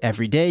day,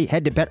 every day.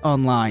 Head to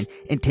BetOnline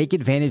and take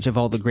advantage of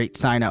all the great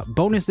sign-up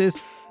bonuses.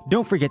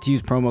 Don't forget to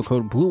use promo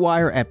code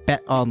BlueWire at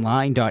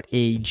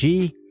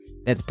betonline.ag.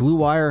 That's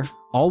BlueWire,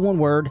 all one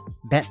word,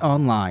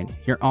 BetOnline,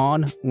 your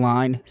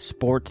online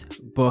sports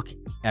book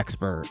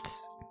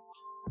experts.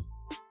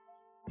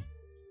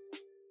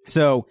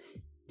 So,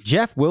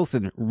 Jeff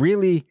Wilson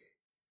really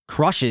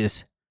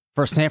crushes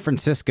for San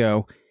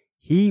Francisco.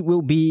 He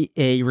will be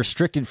a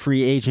restricted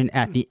free agent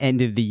at the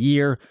end of the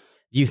year.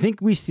 Do you think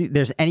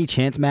there's any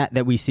chance, Matt,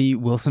 that we see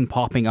Wilson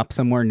popping up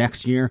somewhere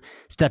next year,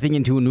 stepping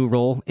into a new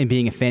role and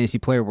being a fantasy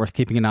player worth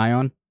keeping an eye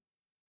on?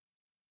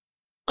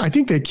 I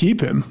think they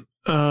keep him.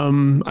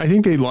 I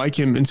think they like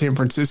him in San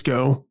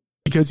Francisco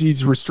because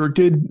he's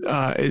restricted.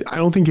 I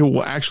don't think it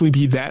will actually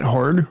be that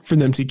hard for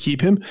them to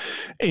keep him.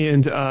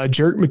 And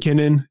Jerick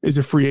McKinnon is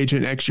a free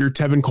agent next year.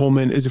 Tevin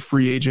Coleman is a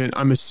free agent.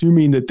 I'm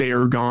assuming that they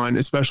are gone,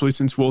 especially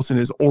since Wilson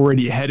is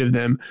already ahead of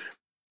them.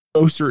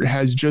 Mostert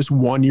has just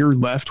 1 year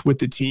left with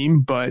the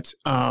team, but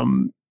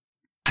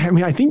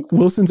I think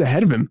Wilson's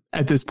ahead of him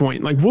at this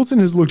point. Like, Wilson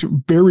has looked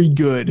very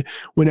good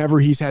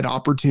whenever he's had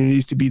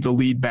opportunities to be the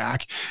lead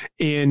back,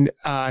 and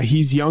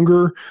he's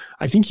younger.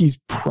 I think he's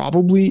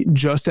probably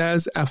just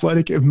as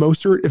athletic as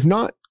Mostert, if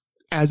not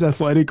as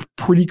athletic,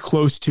 pretty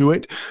close to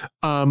it.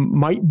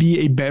 Might be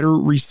a better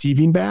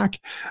receiving back.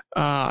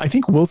 I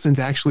think Wilson's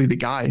actually the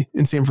guy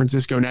in San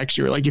Francisco next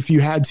year. Like, if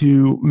you had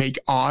to make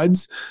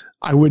odds,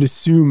 I would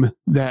assume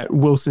that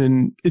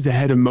Wilson is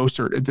ahead of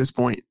Mostert at this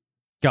point.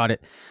 Got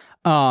it.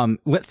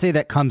 Let's say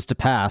that comes to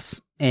pass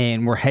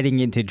and we're heading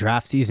into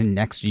draft season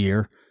next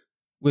year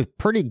with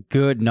pretty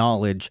good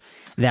knowledge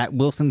that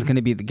Wilson's going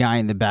to be the guy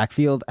in the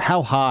backfield.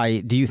 How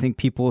high do you think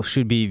people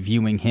should be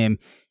viewing him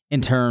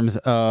in terms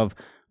of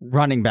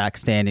running back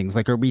standings?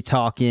 Like, are we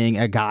talking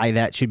a guy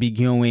that should be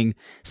going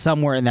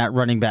somewhere in that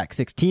running back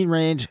 16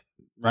 range,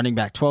 running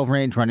back 12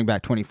 range, running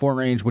back 24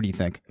 range? What do you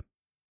think?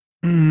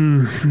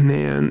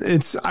 Man,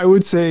 I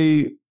would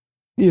say,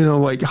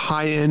 like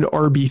high end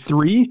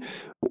RB3,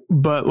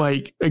 but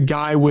like a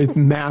guy with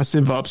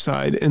massive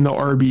upside in the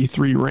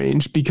RB3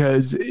 range,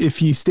 because if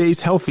he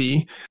stays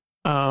healthy,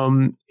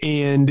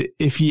 and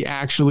if he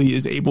actually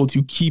is able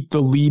to keep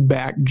the lead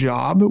back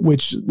job,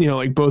 which,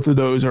 like both of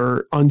those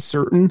are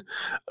uncertain,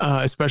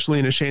 especially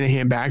in a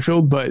Shanahan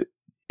backfield. But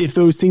if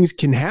those things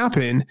can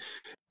happen,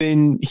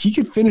 then he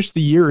could finish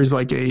the year as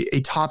like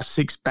a top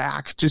 6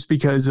 back just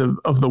because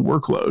of the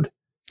workload.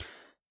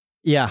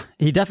 Yeah,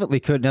 he definitely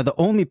could. Now, the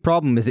only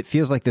problem is it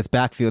feels like this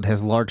backfield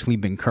has largely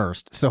been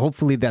cursed. So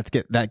hopefully that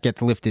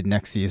gets lifted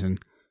next season.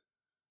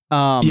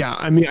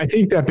 I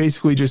think that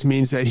basically just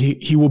means that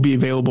he will be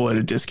available at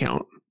a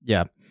discount.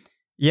 Yeah,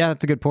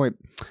 that's a good point.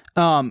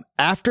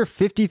 After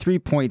 53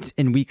 points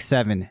in week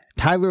 7,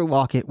 Tyler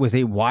Lockett was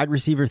a wide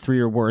receiver 3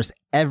 or worse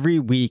every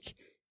week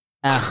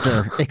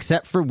after,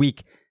 except for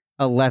week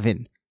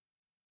 11.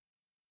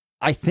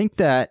 I think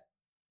that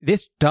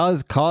this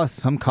does cause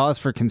some cause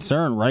for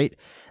concern, right?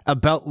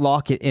 About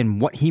Lockett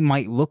and what he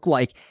might look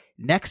like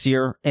next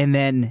year. And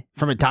then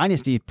from a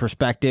dynasty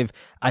perspective,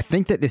 I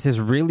think that this has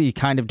really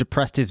kind of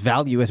depressed his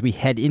value as we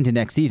head into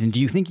next season. Do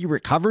you think he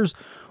recovers?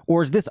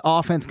 Or is this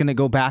offense going to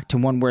go back to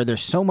one where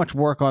there's so much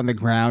work on the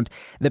ground?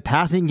 The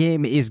passing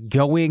game is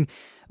going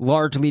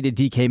largely to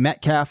DK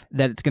Metcalf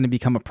that it's going to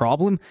become a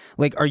problem.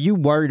 Like, are you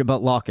worried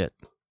about Lockett?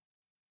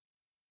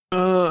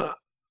 A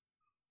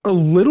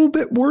little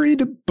bit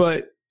worried,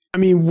 but I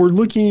mean, we're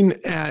looking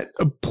at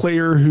a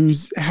player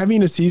who's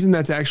having a season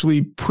that's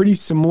actually pretty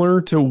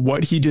similar to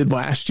what he did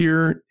last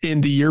year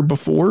and the year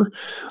before.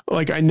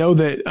 Like, I know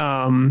that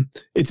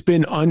it's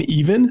been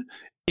uneven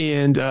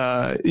and,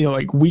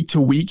 like week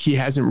to week, he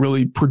hasn't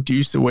really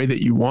produced the way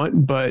that you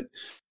want, but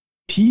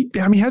he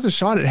has a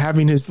shot at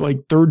having his like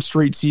third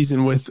straight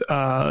season with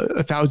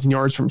 1,000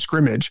 yards from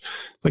scrimmage.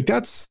 Like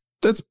that's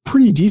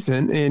pretty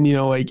decent. And,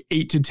 like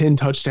 8 to 10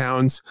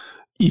 touchdowns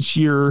each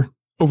year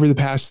over the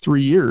past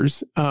 3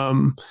 years.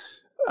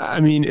 I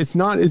mean, it's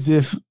not as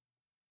if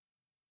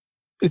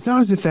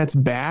that's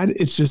bad.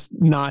 It's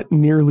just not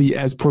nearly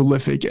as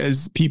prolific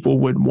as people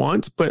would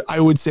want. But I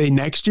would say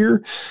next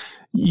year,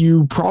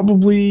 you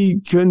probably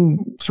can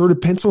sort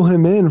of pencil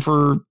him in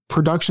for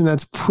production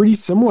that's pretty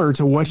similar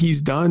to what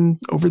he's done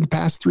over the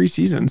past 3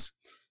 seasons.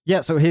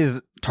 Yeah, so his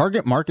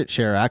target market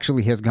share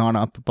actually has gone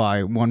up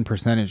by 1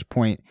 percentage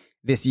point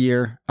this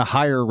year. A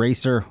higher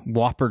racer,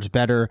 Whopper's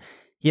better.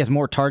 He has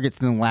more targets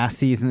than last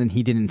season than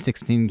he did in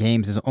 16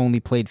 games, has only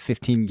played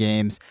 15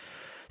 games.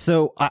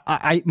 So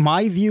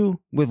my view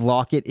with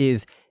Lockett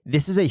is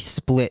this is a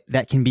split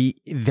that can be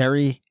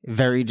very,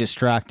 very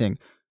distracting.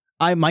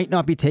 I might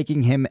not be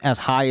taking him as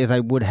high as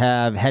I would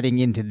have heading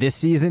into this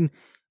season,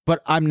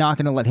 but I'm not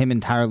going to let him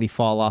entirely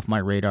fall off my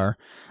radar.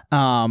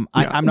 I'm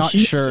not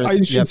sure. I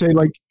should say,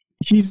 like,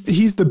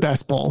 he's the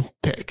best ball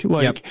pick.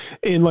 Like,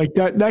 and like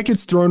that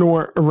gets thrown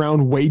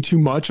around way too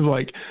much of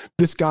like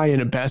this guy in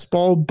a best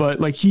ball,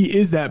 but like he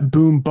is that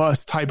boom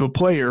bust type of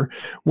player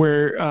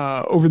where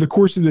over the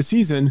course of the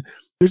season,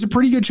 there's a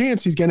pretty good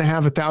chance he's going to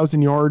have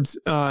 1,000 yards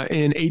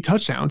and 8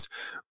 touchdowns.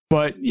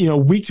 But,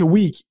 week to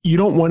week, you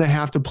don't want to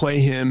have to play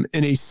him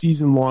in a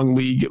season-long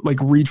league, like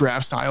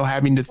redraft style,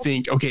 having to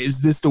think, okay, is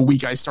this the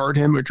week I start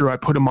him or do I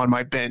put him on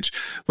my bench?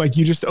 Like,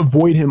 you just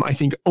avoid him, I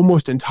think,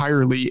 almost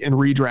entirely in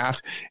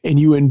redraft,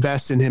 and you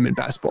invest in him in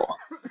best ball.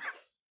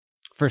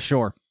 For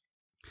sure.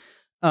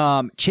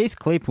 Chase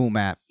Claypool,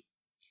 Matt,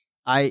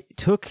 I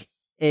took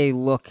a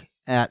look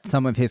at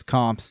some of his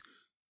comps,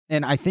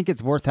 and I think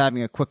it's worth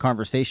having a quick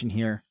conversation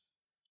here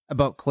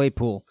about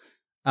Claypool.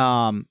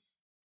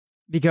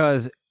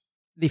 Because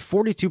the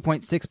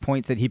 42.6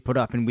 points that he put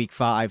up in week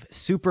 5,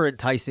 super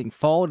enticing,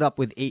 followed up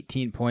with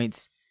 18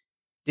 points.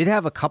 Did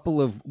have a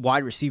couple of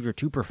wide receiver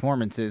 2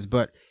 performances,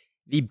 but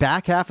the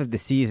back half of the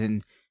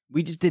season,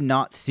 we just did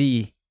not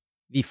see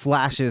the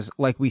flashes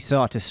like we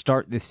saw to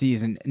start the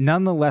season.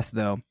 Nonetheless,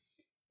 though,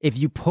 if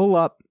you pull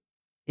up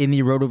in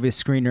the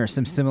RotoViz screener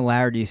some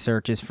similarity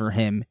searches for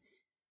him,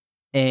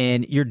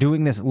 and you're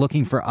doing this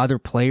looking for other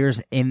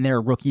players in their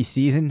rookie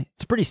season,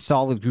 it's a pretty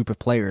solid group of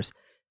players.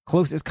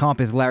 Closest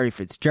comp is Larry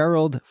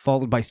Fitzgerald,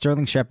 followed by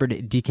Sterling Shepard,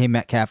 DK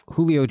Metcalf,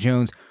 Julio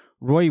Jones,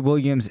 Roy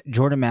Williams,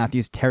 Jordan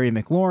Matthews, Terry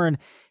McLaurin,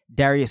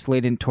 Darius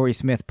Slayton, Torrey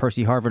Smith,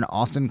 Percy Harvin,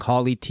 Austin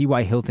Collie,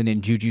 T.Y. Hilton,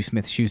 and Juju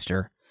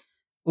Smith-Schuster.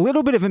 A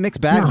little bit of a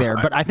mixed bag there,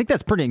 but I think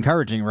that's pretty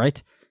encouraging,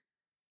 right?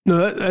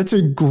 No, that's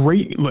a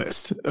great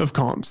list of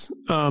comps.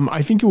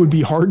 I think it would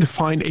be hard to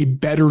find a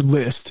better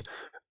list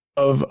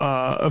of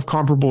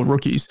comparable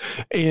rookies.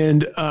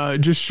 And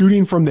just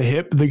shooting from the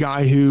hip, the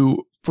guy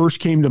who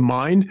first came to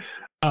mind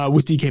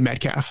was DK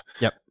Metcalf.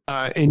 Yep.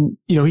 And,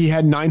 he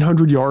had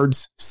 900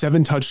 yards,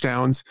 7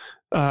 touchdowns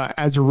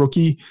as a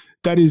rookie.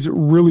 That is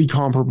really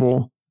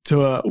comparable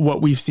to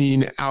what we've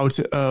seen out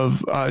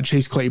of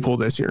Chase Claypool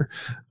this year.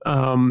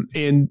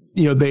 And,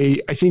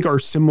 they, I think, are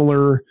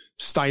similar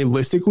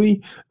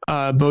stylistically,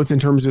 both in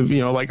terms of,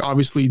 like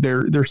obviously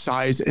their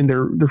size and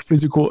their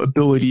physical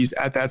abilities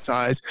at that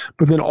size,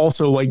 but then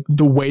also like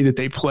the way that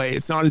they play.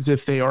 It's not as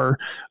if they are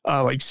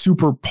like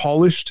super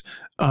polished.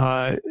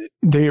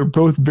 They are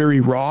both very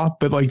raw,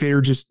 but like they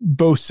are just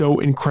both so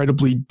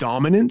incredibly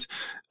dominant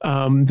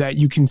that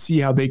you can see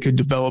how they could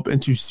develop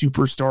into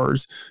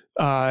superstars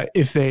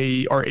if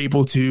they are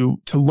able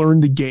to learn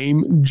the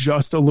game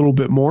just a little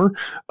bit more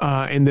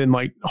and then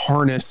like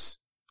harness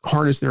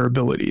their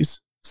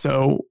abilities.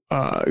 So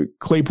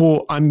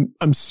Claypool,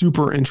 I'm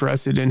super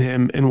interested in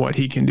him and what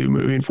he can do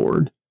moving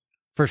forward.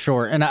 For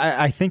sure. And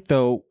I think,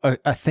 though,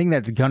 a thing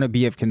that's going to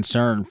be of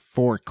concern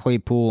for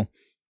Claypool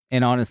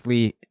and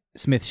honestly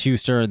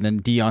Smith-Schuster and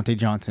then Deontay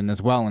Johnson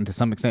as well, and to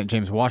some extent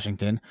James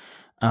Washington,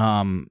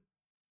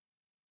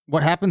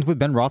 what happens with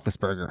Ben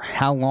Roethlisberger?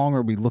 How long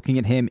are we looking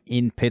at him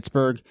in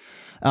Pittsburgh?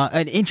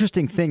 An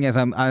interesting thing as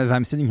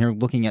I'm sitting here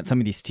looking at some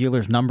of these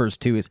Steelers numbers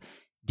too is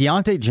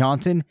Deontay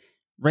Johnson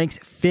ranks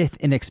 5th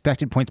in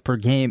expected points per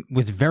game,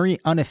 was very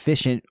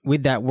inefficient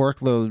with that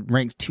workload,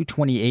 ranks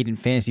 228 in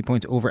fantasy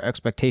points over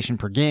expectation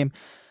per game.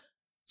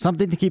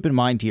 Something to keep in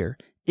mind here.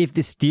 If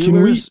the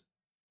Steelers...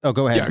 Oh,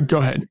 go ahead. Yeah, go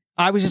ahead.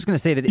 I was just going to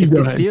say that if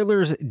the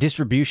Steelers'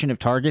 distribution of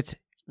targets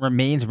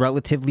remains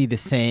relatively the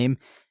same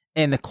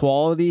and the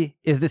quality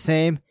is the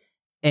same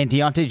and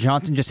Diontae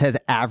Johnson just has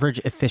average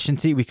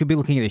efficiency, we could be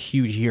looking at a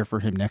huge year for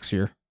him next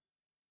year.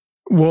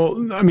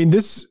 Well, I mean,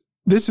 this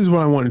is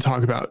what I want to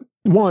talk about.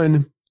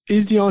 One,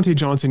 is Diontae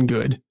Johnson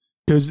good?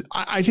 Because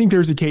I think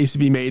there's a case to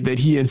be made that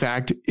he, in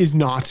fact, is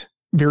not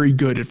very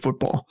good at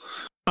football.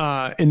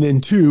 And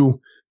then two,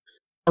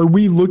 are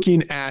we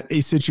looking at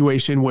a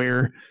situation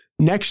where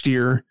next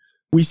year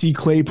we see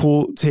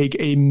Claypool take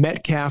a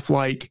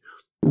Metcalf-like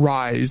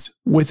rise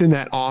within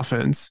that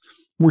offense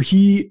where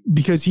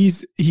because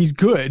he's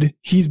good,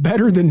 he's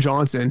better than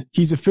Johnson,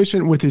 he's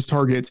efficient with his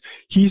targets,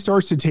 he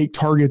starts to take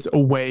targets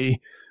away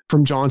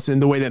from Johnson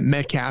the way that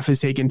Metcalf has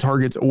taken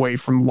targets away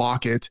from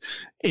Lockett.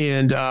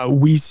 And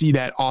we see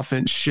that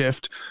offense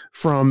shift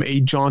from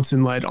a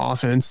Johnson-led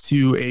offense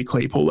to a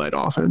Claypool-led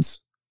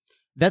offense.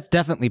 That's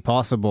definitely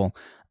possible.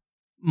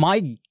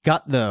 My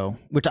gut, though,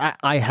 which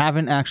I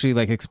haven't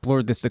actually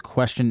explored this to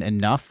question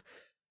enough.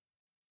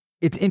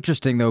 It's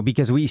interesting, though,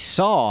 because we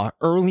saw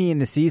early in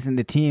the season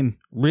the team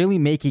really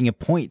making a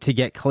point to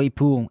get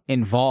Claypool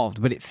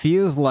involved. But it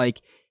feels like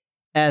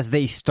as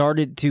they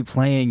started to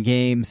play in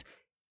games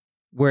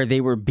where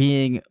they were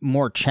being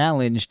more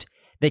challenged,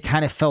 they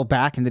kind of fell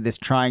back into this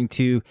trying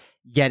to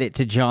get it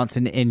to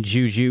Johnson and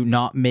Juju,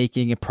 not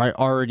making a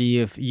priority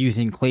of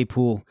using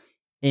Claypool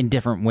in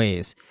different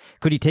ways.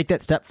 Could he take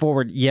that step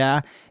forward?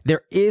 Yeah.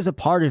 There is a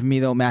part of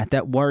me, though, Matt,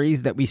 that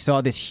worries that we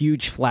saw this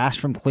huge flash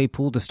from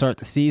Claypool to start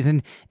the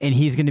season, and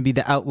he's going to be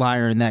the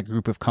outlier in that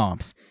group of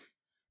comps.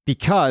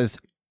 Because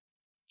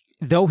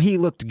though he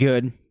looked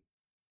good,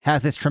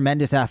 has this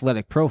tremendous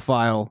athletic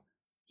profile,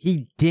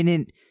 he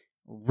didn't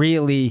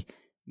really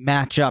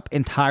match up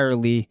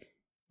entirely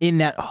in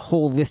that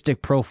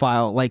holistic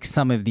profile like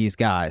some of these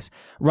guys,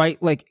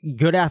 right? Like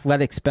good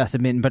athletic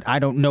specimen, but I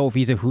don't know if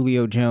he's a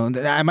Julio Jones.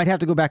 And I might have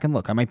to go back and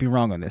look. I might be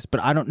wrong on this,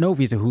 but I don't know if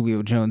he's a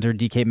Julio Jones or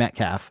DK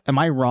Metcalf. Am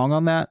I wrong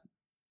on that?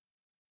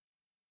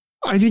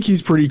 I think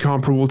he's pretty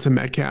comparable to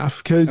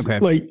Metcalf because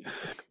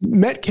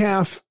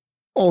Metcalf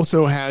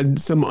also had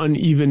some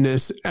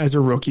unevenness as a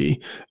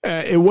rookie.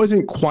 It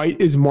wasn't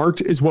quite as marked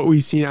as what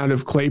we've seen out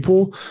of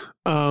Claypool.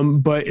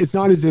 But it's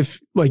not as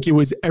if it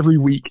was every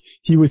week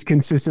he was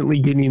consistently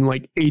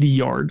getting 80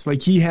 yards.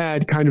 He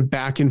had kind of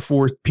back and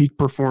forth peak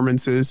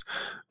performances.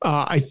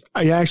 I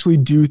actually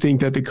do think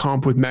that the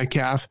comp with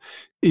Metcalf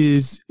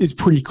is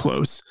pretty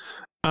close.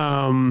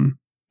 And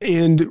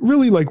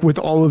really with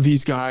all of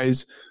these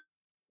guys,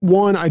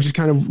 one, I just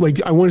kind of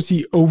I want to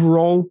see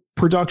overall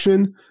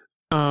production,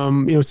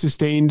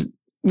 sustained,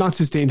 not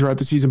sustained throughout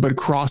the season, but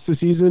across the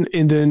season.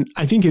 And then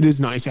I think it is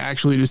nice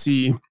actually to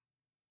see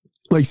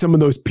some of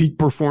those peak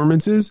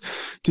performances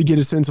to get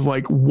a sense of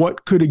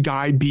what could a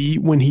guy be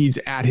when he's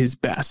at his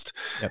best.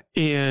 Yep.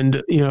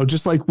 And,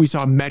 just like we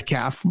saw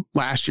Metcalf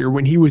last year,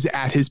 when he was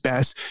at his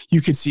best, you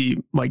could see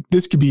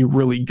this could be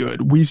really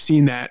good. We've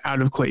seen that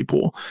out of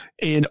Claypool,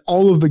 and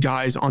all of the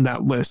guys on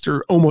that list,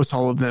 or almost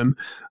all of them,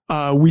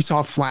 we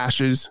saw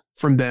flashes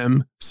from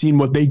them, seeing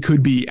what they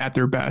could be at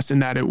their best,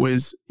 and that it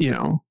was,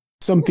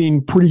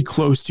 something pretty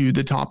close to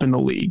the top in the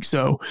league.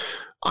 So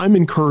I'm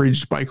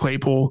encouraged by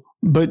Claypool,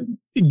 but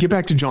get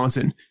back to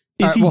Johnson.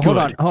 Is he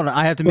good? Hold on.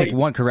 I have to make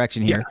one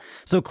correction here. Yeah.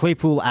 So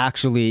Claypool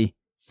actually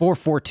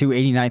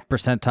 4.42, 89th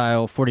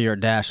percentile,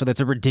 40-yard dash. So that's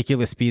a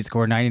ridiculous speed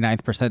score,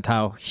 99th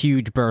percentile,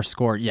 huge burst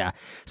score. Yeah.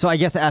 So I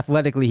guess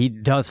athletically he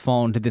does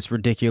fall into this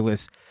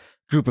ridiculous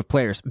group of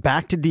players.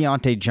 Back to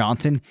Diontae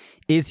Johnson.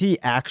 Is he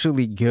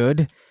actually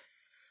good?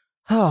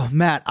 Oh,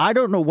 Matt, I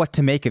don't know what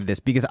to make of this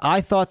because I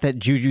thought that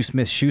Juju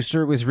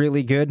Smith-Schuster was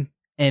really good.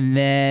 And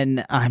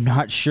then I'm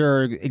not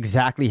sure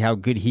exactly how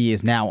good he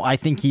is now. I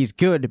think he's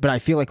good, but I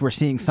feel like we're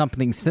seeing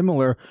something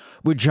similar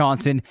with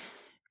Johnson.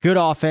 Good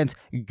offense,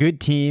 good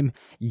team,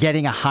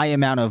 getting a high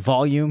amount of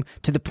volume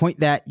to the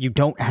point that you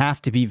don't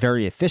have to be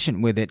very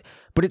efficient with it.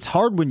 But it's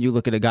hard when you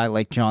look at a guy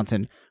like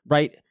Johnson,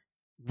 right?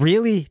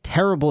 Really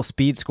terrible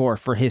speed score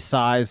for his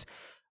size.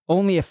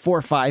 Only a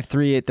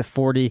 4.53 at the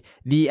 40.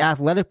 The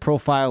athletic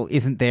profile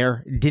isn't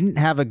there. Didn't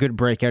have a good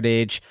breakout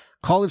age.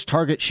 College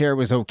target share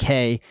was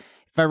okay.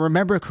 If I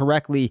remember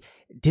correctly,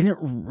 didn't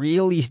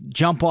really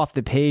jump off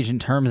the page in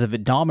terms of a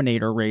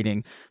dominator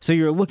rating. So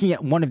you're looking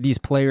at one of these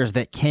players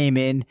that came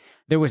in.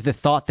 There was the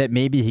thought that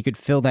maybe he could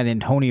fill that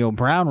Antonio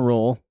Brown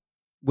role,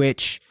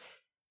 which,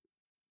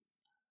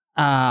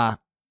 maybe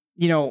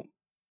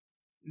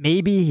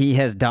he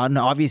has done.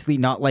 Obviously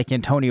not like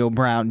Antonio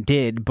Brown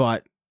did,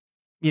 but,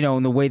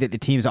 in the way that the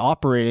team's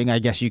operating, I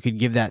guess you could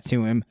give that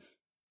to him.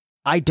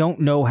 I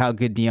don't know how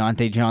good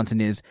Diontae Johnson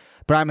is,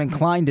 but I'm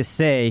inclined to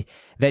say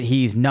that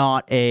he's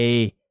not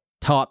a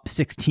top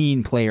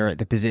 16 player at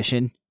the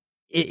position.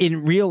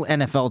 In real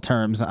NFL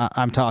terms,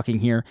 I'm talking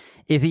here.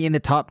 Is he in the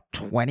top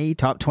 20,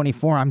 top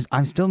 24?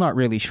 I'm still not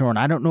really sure, and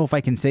I don't know if I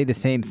can say the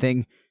same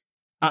thing.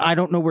 I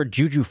don't know where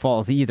Juju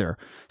falls either.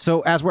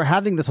 So as we're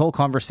having this whole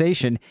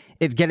conversation,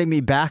 it's getting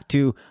me back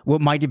to what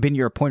might have been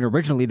your point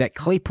originally, that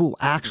Claypool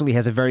actually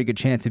has a very good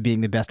chance of being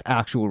the best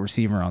actual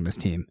receiver on this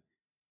team.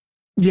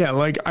 Yeah,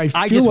 like I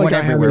feel just like went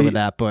I have everywhere with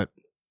that, but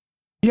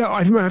yeah,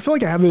 I feel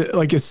like I have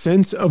a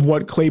sense of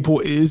what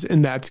Claypool is,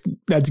 and that's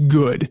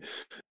good.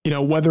 You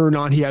know, whether or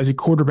not he has a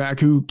quarterback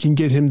who can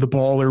get him the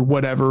ball or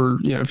whatever,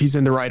 you know, if he's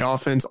in the right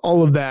offense,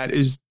 all of that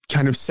is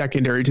kind of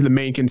secondary to the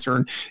main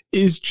concern.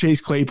 Is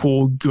Chase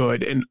Claypool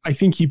good? And I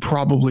think he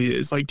probably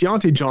is. Like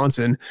Deontay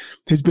Johnson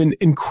has been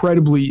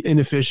incredibly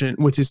inefficient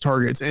with his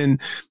targets.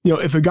 And, you know,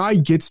 if a guy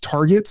gets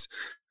targets,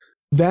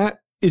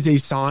 that is a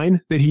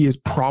sign that he is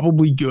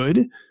probably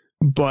good.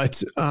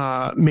 But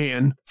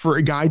man, for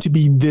a guy to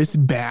be this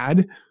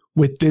bad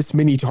with this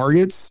many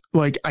targets,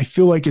 like I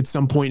feel like at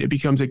some point it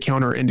becomes a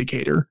counter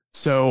indicator.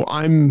 So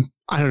I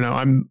don't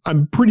know.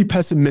 I'm pretty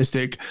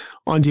pessimistic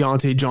on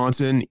Deontay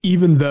Johnson,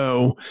 even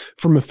though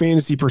from a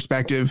fantasy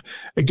perspective,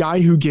 a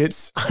guy who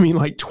gets,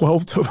 like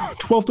 12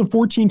 to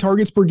 14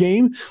 targets per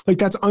game, like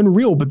that's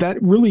unreal. But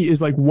that really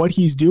is like what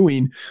he's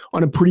doing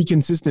on a pretty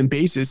consistent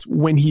basis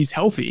when he's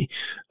healthy.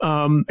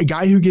 A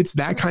guy who gets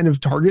that kind of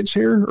target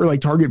share or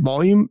like target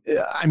volume,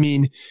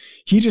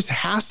 he just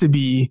has to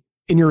be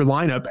in your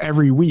lineup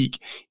every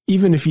week,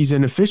 even if he's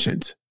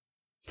inefficient.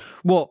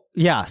 Well,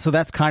 yeah, so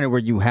that's kind of where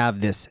you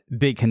have this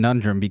big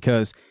conundrum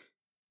because,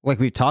 like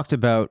we've talked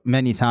about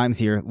many times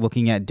here,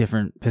 looking at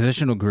different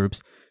positional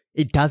groups,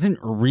 it doesn't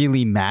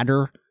really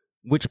matter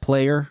which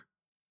player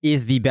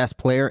is the best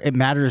player. It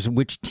matters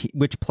which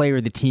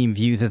player the team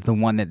views as the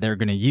one that they're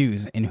going to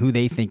use and who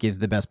they think is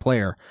the best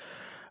player.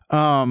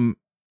 I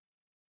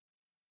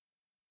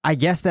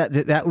guess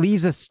that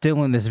leaves us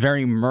still in this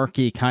very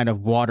murky kind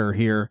of water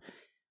here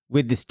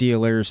with the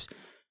Steelers.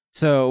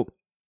 So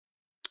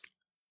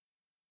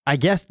I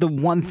guess the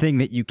one thing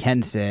that you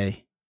can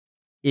say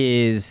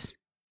is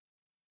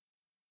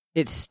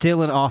it's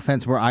still an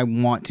offense where I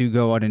want to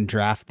go out and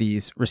draft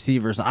these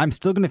receivers. I'm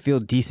still going to feel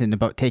decent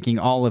about taking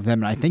all of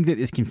them. And I think that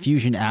this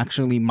confusion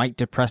actually might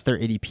depress their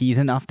ADPs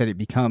enough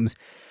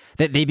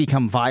that they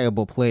become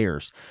viable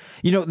players.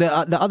 You know,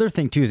 the other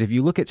thing too is if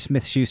you look at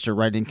Smith-Schuster,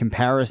 right, in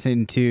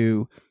comparison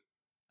to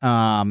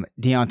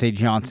Deontay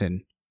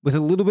Johnson, was a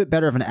little bit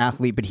better of an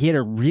athlete, but he had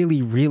a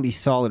really, really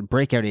solid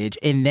breakout age,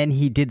 and then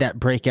he did that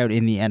breakout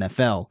in the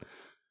NFL.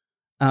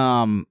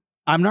 I'm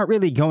not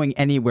really going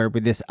anywhere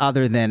with this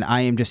other than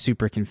I am just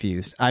super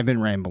confused. I've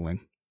been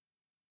rambling.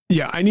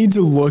 Yeah, I need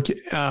to look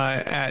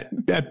at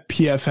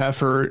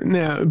PFF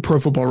or Pro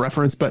Football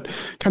Reference, but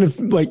kind of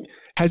like,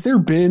 has there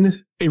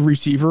been a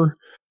receiver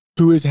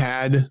who has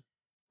had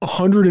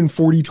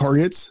 140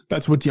 targets?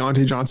 That's what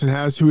Deontay Johnson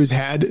has, who has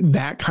had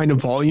that kind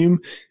of volume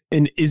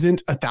and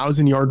isn't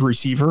 1,000-yard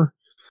receiver.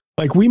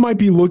 Like we might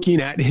be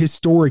looking at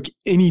historic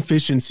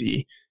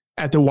inefficiency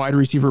at the wide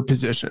receiver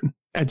position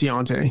at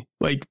Deontay.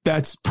 Like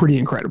that's pretty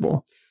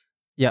incredible.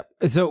 Yep.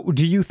 So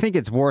do you think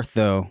it's worth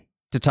though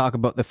to talk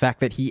about the fact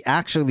that he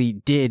actually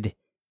did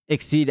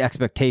exceed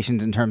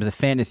expectations in terms of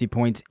fantasy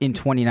points in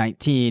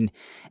 2019?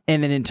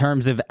 And then in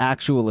terms of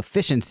actual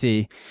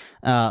efficiency,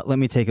 let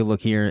me take a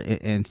look here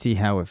and see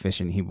how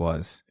efficient he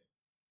was.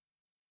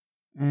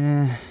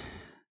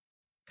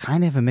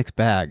 Kind of a mixed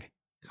bag.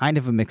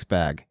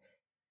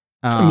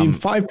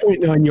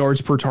 5.9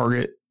 yards per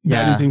target.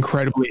 That is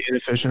incredibly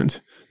inefficient.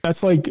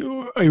 That's like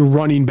a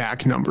running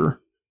back number.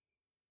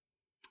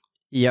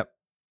 Yep.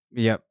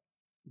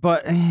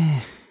 But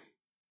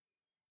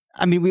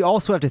we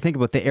also have to think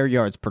about the air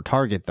yards per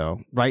target, though,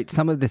 right?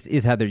 Some of this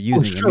is how they're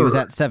using it. He was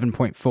at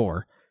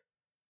 7.4.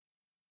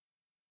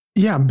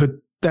 Yeah, but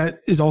that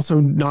is also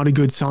not a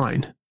good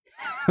sign.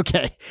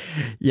 Okay.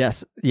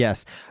 Yes.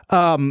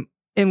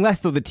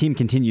 Unless, though, the team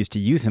continues to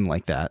use him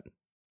like that.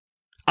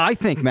 I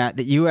think, Matt,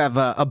 that you have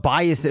a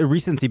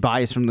recency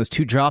bias from those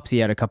 2 drops he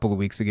had a couple of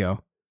weeks ago.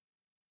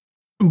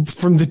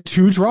 From the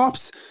 2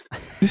 drops?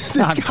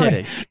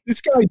 Kidding.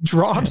 This guy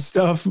drops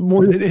stuff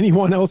more than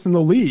anyone else in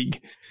the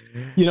league.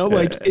 You know,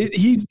 like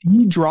he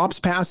drops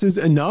passes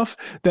enough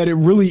that it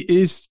really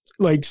is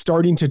like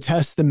starting to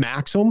test the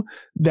maxim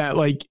that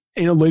like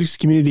analytics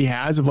community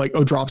has of like,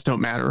 oh, drops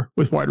don't matter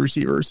with wide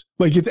receivers.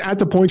 Like it's at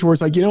the point where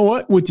it's like, you know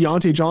what, with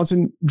Deontay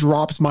Johnson,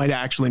 drops might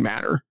actually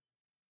matter.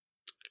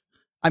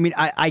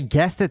 I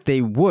guess that they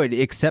would,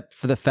 except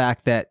for the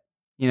fact that,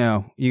 you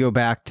know, you go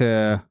back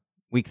to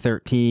week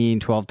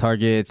 13, 12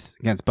 targets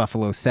against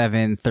Buffalo,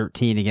 7,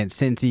 13 against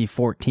Cincy,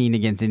 14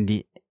 against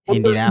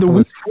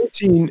Indianapolis. The week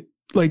 14,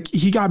 like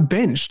he got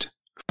benched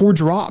 4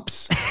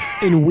 drops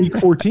in week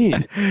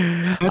 14.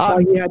 That's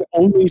why he had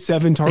only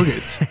 7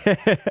 targets.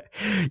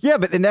 Yeah,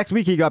 but the next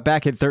week he got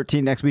back at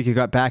 13. Next week he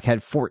got back,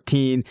 had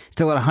 14,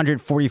 still at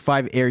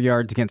 145 air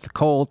yards against the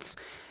Colts.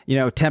 You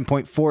know,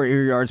 10.4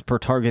 air yards per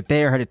target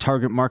there, had a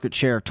target market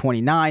share of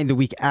 29. The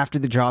week after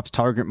the drops,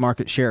 target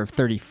market share of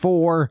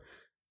 34.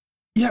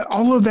 Yeah,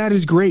 all of that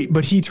is great,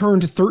 but he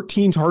turned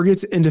 13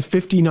 targets into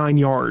 59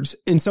 yards.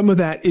 And some of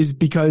that is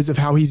because of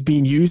how he's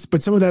being used,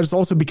 but some of that is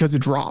also because of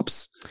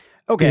drops.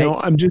 Okay. You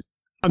know,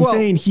 I'm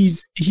saying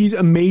he's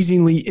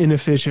amazingly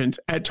inefficient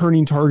at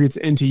turning targets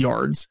into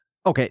yards.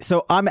 Okay,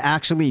 so I'm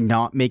actually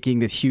not making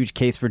this huge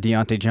case for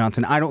Deontay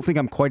Johnson. I don't think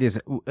I'm quite as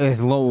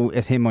low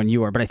as him on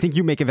you are, but I think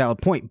you make a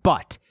valid point.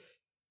 But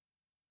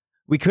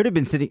we could have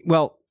been sitting,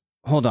 well,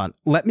 hold on.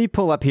 Let me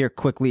pull up here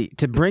quickly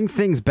to bring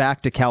things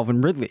back to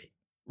Calvin Ridley,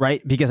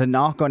 right? Because a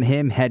knock on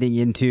him heading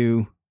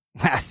into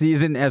last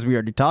season, as we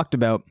already talked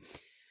about.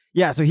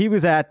 Yeah, so he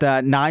was at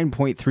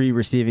 9.3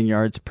 receiving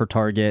yards per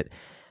target.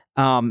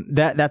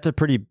 That's a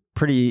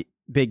pretty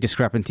big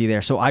discrepancy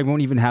there. So I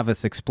won't even have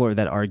us explore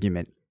that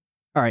argument.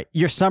 All right,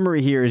 your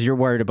summary here is you're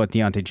worried about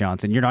Diontae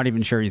Johnson. You're not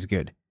even sure he's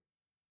good.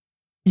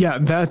 Yeah,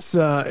 that's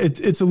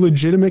it's a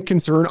legitimate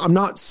concern. I'm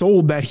not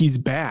sold that he's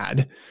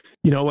bad.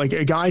 Like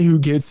a guy who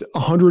gets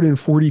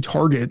 140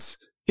 targets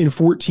in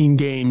 14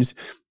 games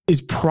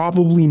is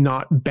probably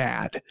not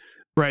bad,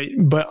 right?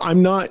 But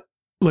I'm not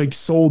like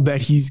sold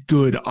that he's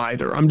good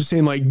either. I'm just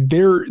saying like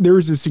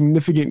there's a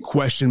significant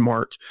question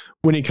mark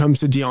when it comes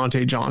to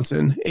Diontae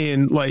Johnson,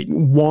 and like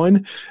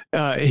one,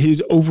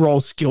 his overall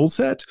skill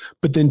set,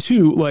 but then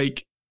two,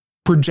 like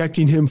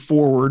projecting him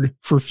forward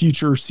for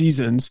future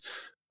seasons.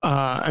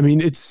 I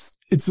mean, it's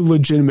a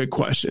legitimate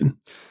question.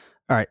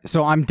 All right,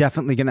 so I'm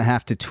definitely gonna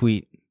have to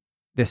tweet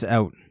this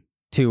out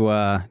to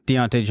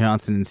Diontae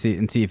Johnson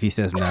and see if he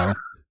says no.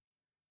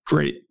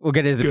 Great, we'll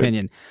get his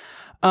opinion.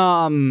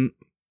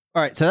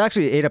 All right, so that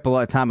actually ate up a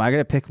lot of time. I got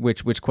to pick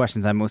which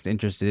questions I'm most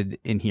interested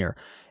in here.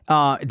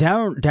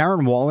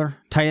 Darren Waller,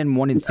 tight end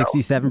 1 in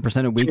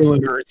 67% of weeks.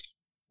 Jalen Hurts.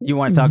 You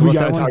want to talk about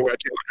that one? We got to talk about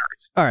Jalen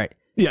Hurts. All right.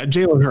 Yeah,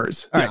 Jalen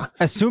Hurts. All right.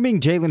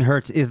 Assuming Jalen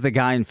Hurts is the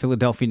guy in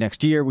Philadelphia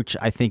next year, which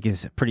I think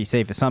is a pretty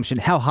safe assumption,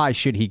 how high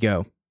should he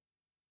go?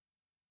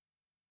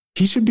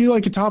 He should be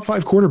like a top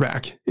 5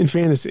 quarterback in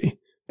fantasy.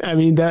 I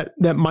mean, that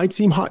might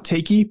seem hot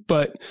takey,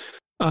 but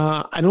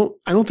I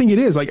don't think it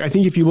is. Like, I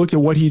think if you look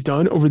at what he's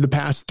done over the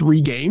past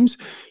 3 games,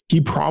 he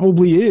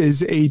probably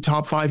is a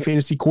top 5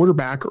 fantasy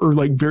quarterback or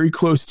like very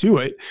close to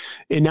it.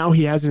 And now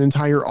he has an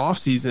entire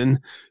offseason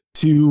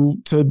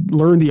to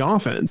learn the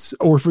offense,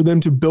 or for them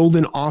to build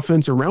an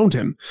offense around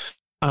him.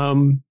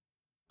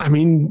 I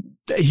mean,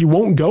 he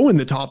won't go in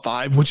the top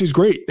 5, which is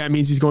great. That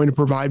means he's going to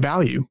provide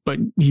value, but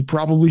he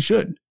probably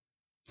should.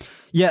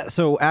 Yeah,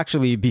 so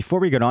actually, before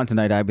we got on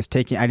tonight, I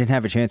didn't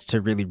have a chance to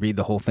really read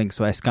the whole thing,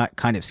 so I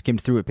kind of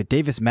skimmed through it. But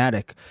Davis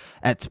Maddock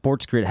at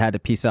Sports Grid had a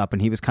piece up,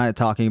 and he was kind of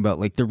talking about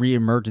like the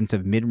reemergence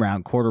of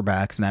mid-round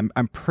quarterbacks, and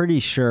I'm pretty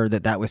sure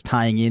that was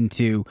tying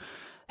into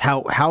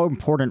how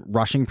important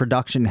rushing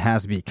production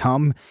has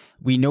become.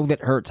 We know that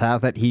Hurts has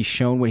that. He's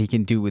shown what he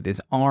can do with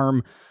his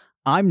arm.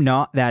 I'm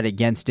not that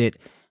against it.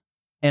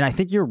 And I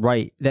think you're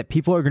right that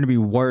people are going to be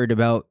worried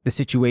about the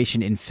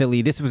situation in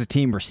Philly. This was a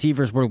team,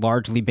 receivers were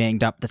largely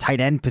banged up. The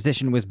tight end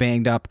position was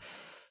banged up.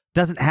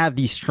 Doesn't have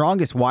the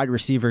strongest wide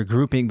receiver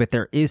grouping, but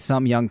there is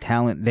some young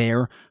talent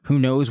there. Who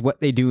knows what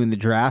they do in the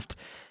draft.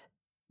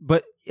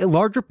 But a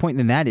larger point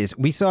than that is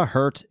we saw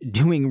Hurts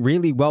doing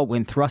really well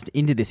when thrust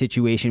into the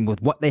situation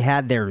with what they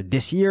had there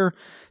this year.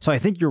 So I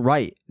think you're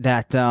right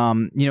that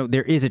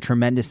there is a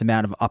tremendous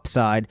amount of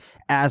upside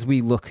as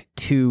we look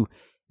to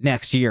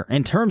next year.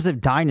 In terms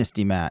of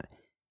dynasty, Matt,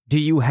 do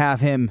you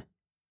have him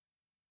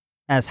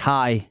as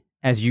high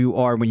as you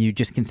are when you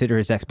just consider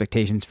his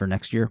expectations for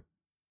next year?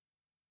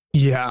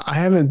 Yeah, I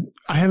haven't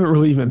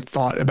really even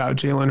thought about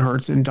Jalen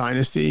Hurts in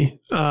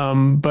dynasty.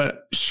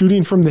 But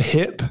shooting from the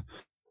hip,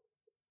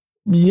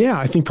 yeah,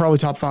 I think probably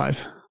top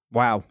 5.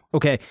 Wow.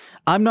 Okay.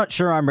 I'm not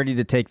sure I'm ready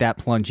to take that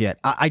plunge yet.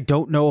 I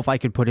don't know if I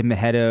could put him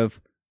ahead of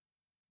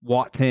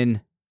Watson,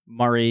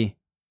 Murray,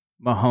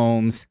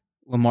 Mahomes,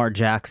 Lamar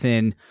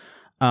Jackson.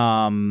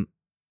 Who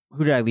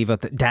did I leave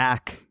out?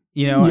 Dak.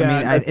 Yeah,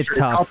 I mean, it's true.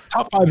 Tough.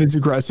 Top 5 is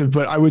aggressive,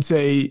 but I would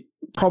say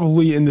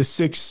probably in the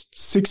 6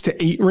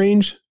 to 8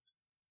 range,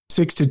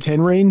 6 to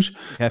 10 range.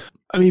 Okay.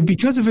 I mean,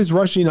 because of his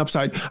rushing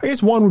upside, I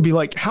guess one would be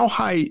like, how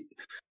high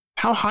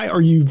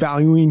are you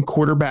valuing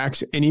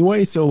quarterbacks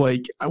anyway? So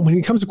like when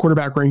it comes to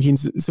quarterback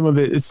rankings, some of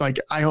it's like,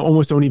 I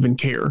almost don't even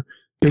care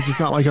because it's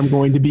not like I'm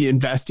going to be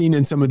investing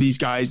in some of these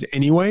guys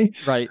anyway.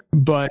 Right.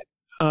 But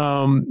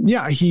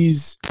yeah,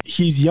 he's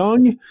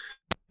young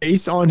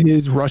based on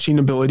his rushing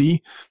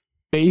ability,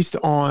 based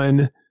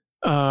on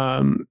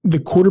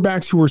the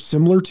quarterbacks who are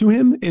similar to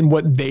him and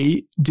what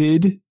they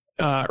did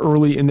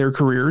early in their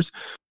careers,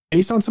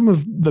 based on some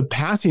of the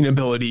passing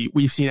ability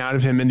we've seen out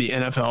of him in the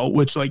NFL,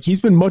 which like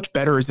he's been much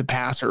better as a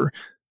passer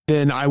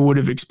than I would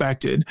have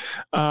expected.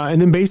 And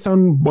then based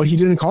on what he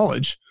did in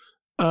college.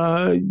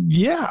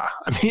 Yeah,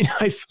 I mean,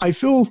 I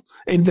feel,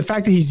 and the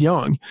fact that he's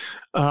young,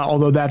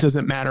 although that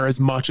doesn't matter as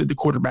much at the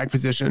quarterback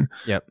position.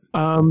 Yep.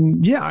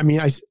 Yeah, I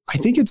mean, I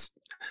think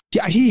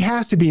he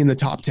has to be in the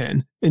top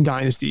 10 in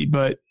Dynasty,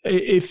 but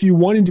if you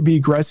wanted to be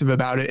aggressive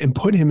about it and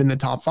put him in the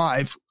top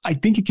 5, I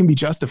think it can be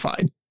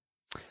justified.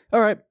 All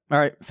right.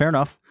 Fair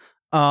enough.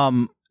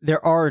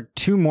 There are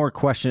 2 more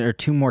questions or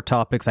 2 more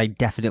topics I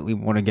definitely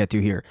want to get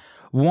to here.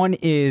 One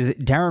is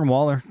Darren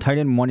Waller, tight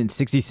end 1 in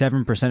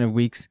 67% of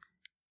weeks,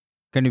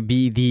 going to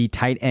be the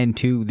tight end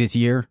 2 this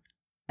year.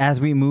 As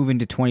we move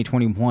into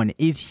 2021,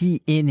 is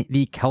he in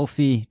the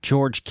Kelsey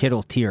George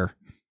Kittle tier?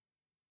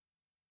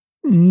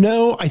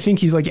 No, I think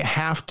he's like a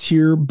half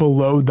tier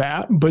below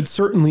that, but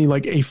certainly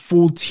like a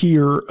full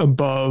tier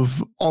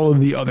above all of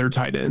the other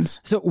tight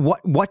ends. So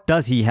what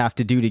does he have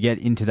to do to get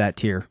into that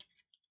tier?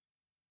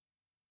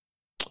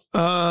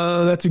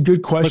 That's a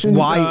good question.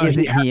 Like, why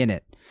isn't he in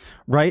it?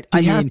 Right?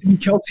 He has to be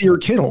Kelce or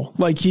Kittle.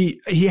 Like he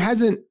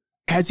hasn't.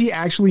 Has he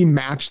actually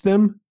matched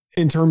them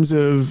in terms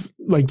of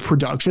like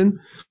production?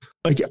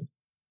 Like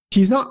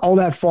he's not all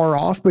that far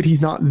off, but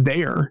he's not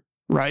there,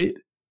 right?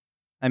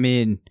 I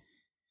mean,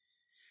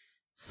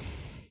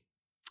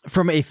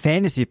 from a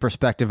fantasy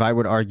perspective, I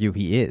would argue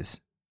he is.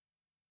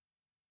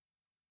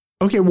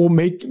 Okay, well,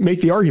 make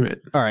the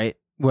argument. All right.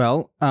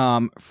 Well,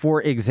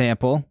 for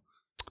example,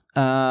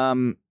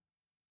 yeah,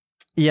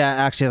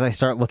 actually, as I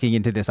start looking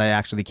into this, I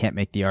actually can't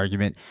make the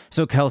argument.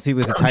 So Kelce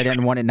was a tight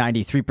end one at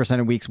 93%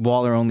 of weeks.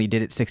 Waller only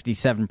did it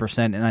 67%.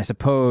 And I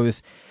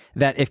suppose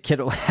that if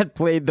Kittle had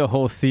played the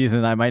whole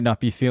season, I might not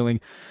be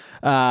feeling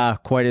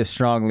quite as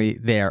strongly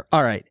there.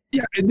 All right.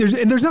 Yeah,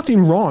 there's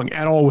nothing wrong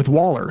at all with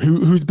Waller,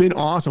 who's been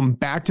awesome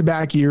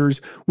back-to-back years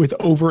with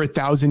over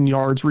 1,000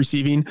 yards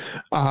receiving.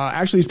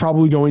 Actually, he's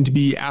probably going to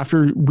be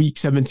after week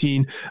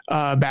 17,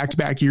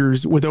 back-to-back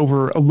years with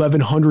over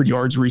 1,100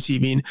 yards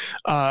receiving.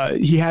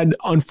 He had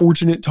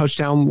unfortunate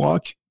touchdown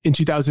luck in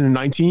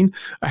 2019.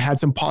 I had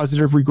some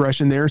positive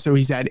regression there. So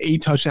he's had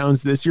 8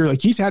 touchdowns this year.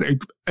 Like he's had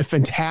a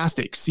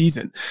fantastic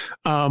season.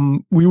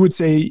 We would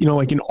say,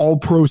 like an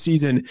all-pro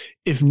season,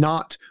 if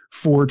not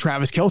for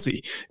Travis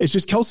Kelce. It's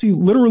just Kelce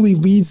literally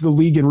leads the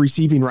league in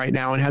receiving right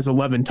now and has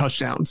 11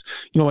 touchdowns.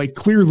 Like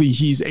clearly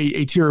he's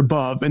a tier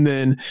above. And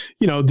then,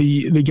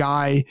 the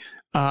guy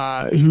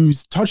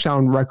whose whose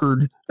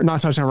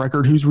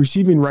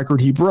receiving record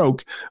he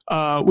broke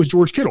was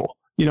George Kittle.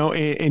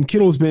 And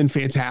Kittle's been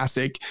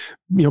fantastic,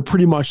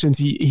 pretty much since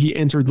he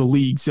entered the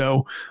league.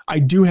 So I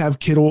do have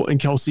Kittle and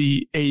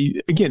Kelce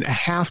a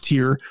half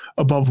tier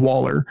above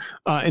Waller,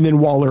 and then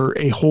Waller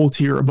a whole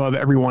tier above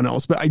everyone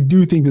else. But I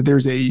do think that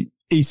there's a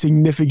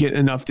significant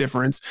enough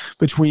difference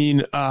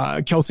between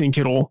Kelce and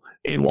Kittle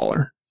and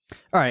Waller.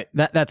 All right,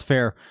 that's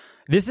fair.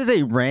 This is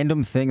a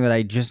random thing that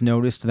I just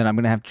noticed that I'm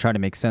going to have to try to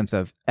make sense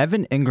of.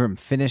 Evan Ingram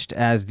finished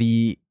as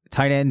the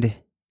tight end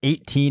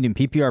 18 in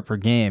PPR per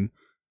game.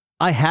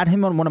 I had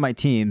him on one of my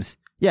teams.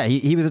 Yeah,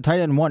 he was a tight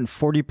end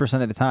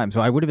 40% of the time.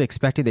 So I would have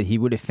expected that he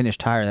would have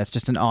finished higher. That's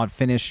just an odd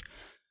finish.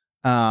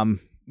 We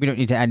don't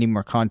need to add any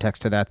more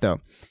context to that, though.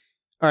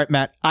 All right,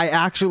 Matt, I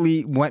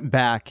actually went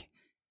back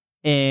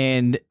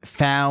and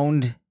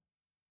found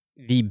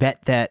the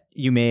bet that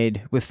you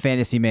made with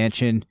Fantasy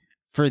Mansion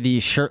for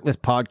the shirtless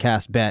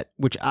podcast bet,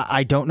 which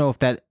I don't know if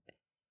that,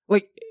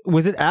 like,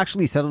 was it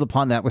actually settled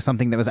upon that was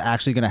something that was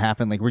actually going to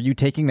happen? Like, were you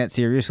taking that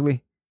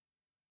seriously?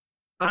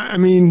 I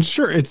mean,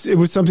 sure. It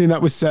was something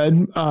that was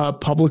said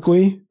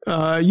publicly.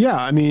 Yeah.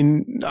 I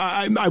mean,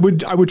 I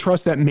would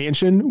trust that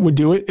Mansion would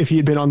do it if he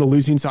had been on the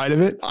losing side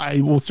of it. I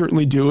will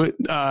certainly do it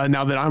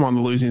now that I'm on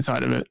the losing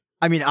side of it.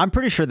 I mean, I'm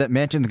pretty sure that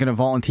Mansion's going to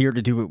volunteer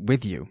to do it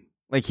with you.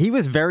 Like he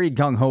was very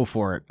gung ho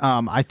for it.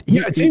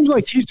 It seems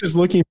like he's just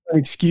looking for an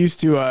excuse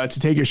to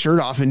take his shirt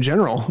off in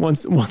general.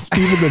 Once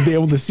people to be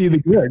able to see the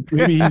good.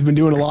 Maybe he's been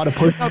doing a lot of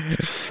push-ups.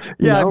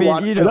 Yeah, a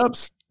lot of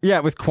sit-ups. Yeah,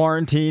 it was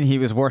quarantine. He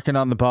was working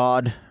on the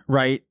bod,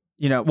 right?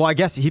 Well, I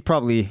guess he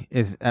probably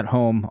is at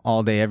home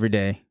all day, every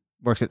day,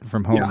 works it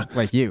from home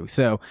like you.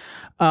 So,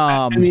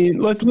 I mean,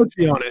 let's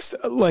be honest.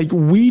 Like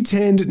we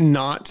tend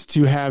not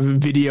to have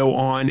video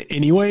on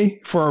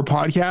anyway for our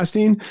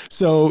podcasting.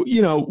 So,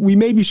 we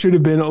maybe should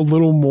have been a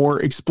little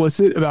more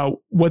explicit about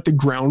what the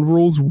ground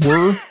rules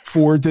were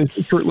for this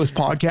shirtless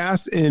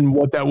podcast and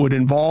what that would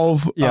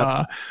involve.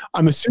 Yep.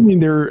 I'm assuming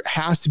there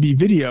has to be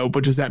video,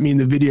 but does that mean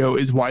the video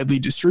is widely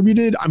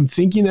distributed? I'm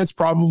thinking that's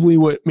probably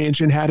what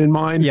Mansion had in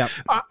mind. Yep.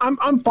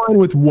 I'm fine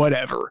with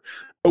whatever.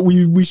 But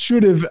we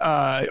should have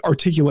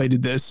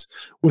articulated this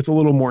with a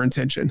little more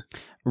intention.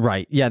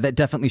 Right. Yeah, that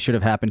definitely should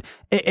have happened.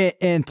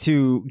 And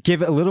to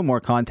give a little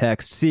more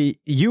context, see,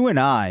 you and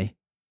I,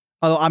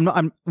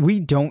 although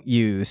we don't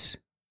use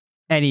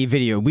any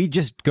video. We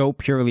just go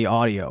purely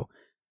audio.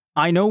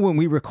 I know when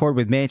we record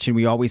with Mansion,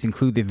 we always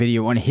include the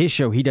video. On his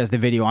show, he does the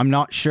video. I'm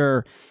not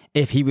sure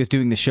if he was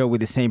doing the show with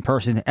the same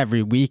person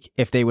every week,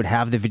 if they would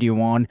have the video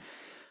on.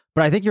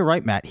 But I think you're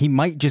right, Matt. He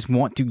might just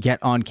want to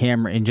get on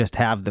camera and just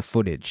have the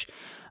footage.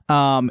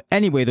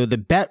 Anyway, though, the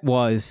bet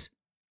was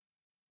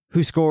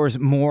who scores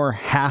more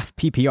half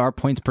PPR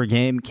points per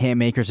game,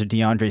 Cam Akers or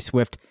DeAndre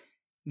Swift.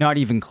 Not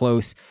even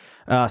close.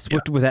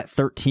 Swift was at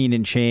 13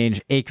 and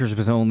change. Akers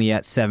was only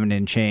at 7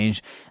 and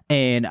change.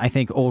 And I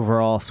think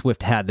overall,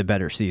 Swift had the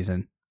better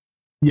season.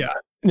 Yeah.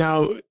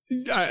 Now,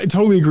 I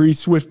totally agree.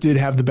 Swift did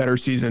have the better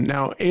season.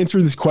 Now,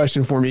 answer this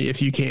question for me if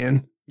you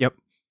can. Yep.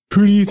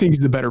 Who do you think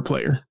is the better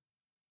player?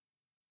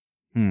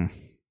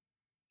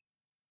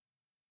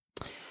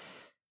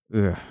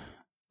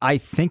 I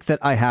think that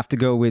I have to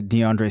go with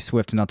DeAndre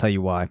Swift, and I'll tell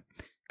you why.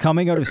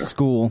 Coming out of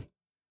school,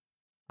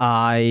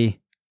 I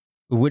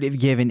would have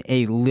given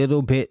a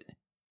little bit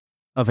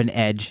of an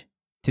edge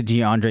to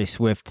DeAndre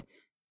Swift,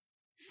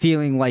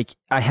 feeling like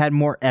I had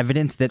more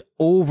evidence that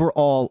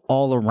overall,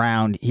 all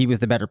around, he was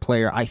the better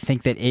player. I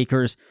think that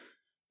Akers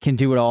can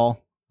do it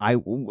all.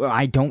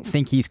 I don't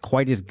think he's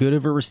quite as good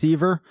of a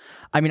receiver.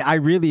 I mean, I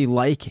really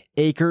like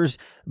Akers,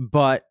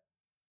 but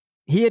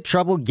he had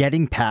trouble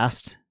getting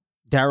past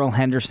Darrell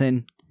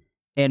Henderson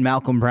and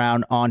Malcolm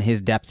Brown on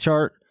his depth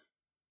chart.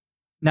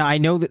 Now, I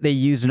know that they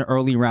used an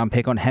early round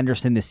pick on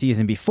Henderson this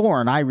season before,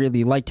 and I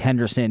really liked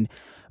Henderson,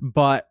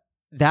 but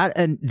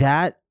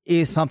that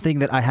is something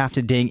that I have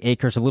to ding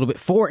Akers a little bit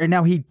for. And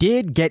now he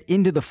did get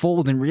into the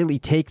fold and really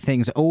take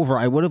things over.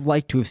 I would have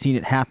liked to have seen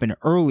it happen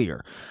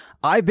earlier.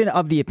 I've been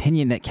of the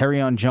opinion that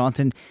Kerryon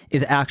Johnson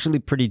is actually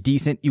pretty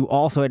decent. You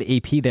also had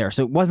AP there,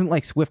 so it wasn't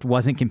like Swift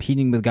wasn't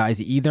competing with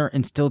guys either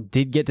and still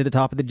did get to the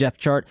top of the depth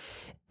chart.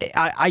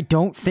 I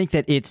don't think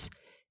that it's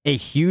a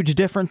huge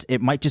difference.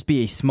 It might just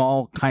be a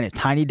small, kind of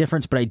tiny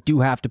difference, but I do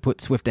have to put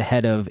Swift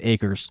ahead of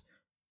Akers.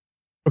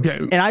 Okay,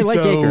 and I like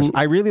Akers.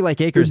 I really like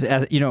Akers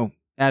as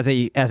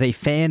a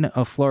fan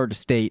of Florida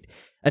State,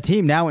 a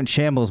team now in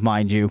shambles,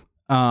 mind you.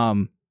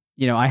 I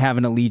have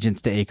an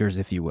allegiance to Akers,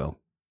 if you will.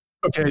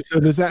 Okay, so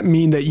does that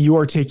mean that you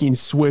are taking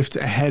Swift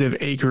ahead of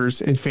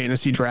Akers in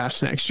fantasy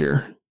drafts next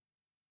year?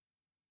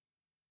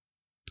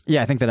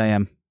 Yeah, I think that I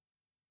am,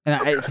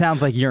 and it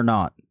sounds like you're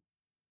not.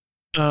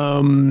 I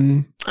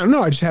don't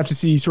know. I just have to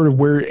see sort of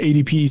where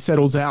ADP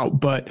settles out,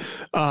 but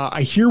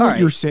I hear what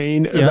you're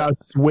saying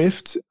about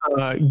Swift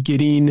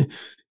getting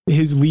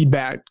his lead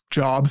back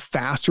job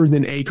faster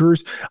than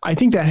Akers. I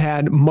think that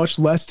had much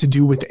less to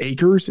do with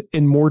Akers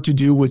and more to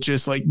do with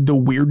just like the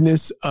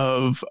weirdness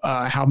of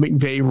how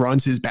McVay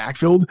runs his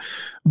backfield.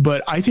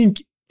 But I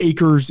think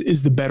Akers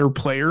is the better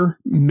player.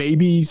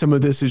 Maybe some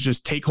of this is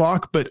just take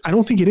clock, but I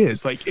don't think it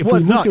is. Like if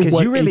it's not, because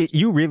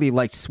you really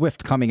liked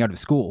Swift coming out of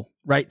school,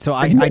 right? So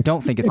I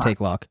don't think it's take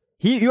lock.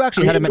 You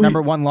actually had him at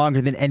number one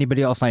longer than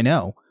anybody else I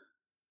know.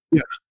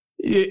 Yeah.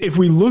 If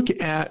we look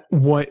at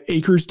what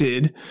Akers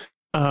did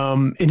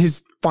in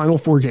his final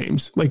 4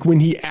 games, like when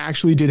he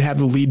actually did have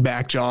the lead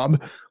back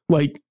job,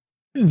 like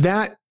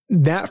that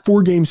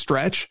 4-game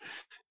stretch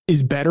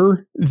is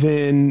better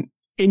than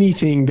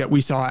anything that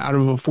we saw out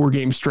of a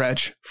 4-game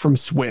stretch from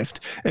Swift.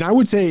 And I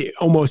would say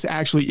almost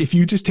actually, if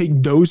you just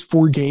take those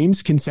 4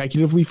 games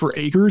consecutively for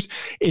Akers,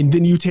 and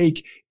then you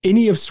take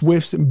any of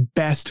Swift's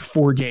best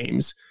 4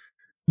 games,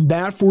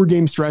 that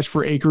 4-game stretch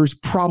for Akers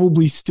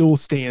probably still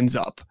stands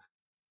up.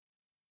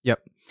 Yep.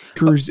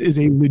 Akers is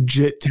a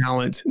legit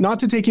talent, not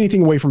to take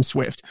anything away from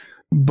Swift,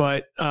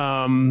 but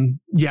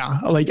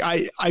like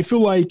I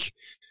feel like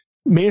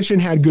Manchin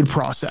had good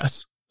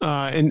process.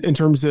 In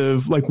terms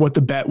of like what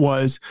the bet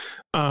was.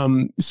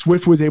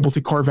 Swift was able to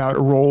carve out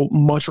a role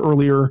much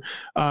earlier.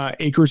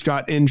 Akers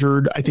got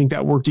injured. I think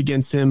that worked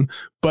against him.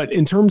 But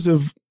in terms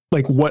of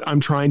like what I'm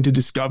trying to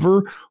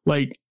discover,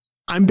 like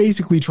I'm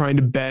basically trying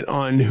to bet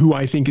on who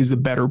I think is the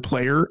better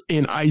player.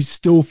 And I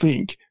still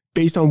think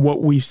based on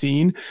what we've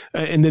seen,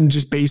 and then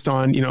just based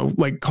on,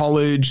 like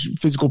college,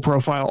 physical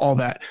profile, all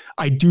that,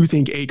 I do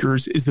think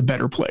Akers is the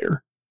better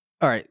player.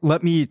 All right.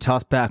 Let me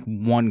toss back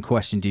one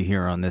question to you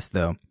here on this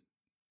though.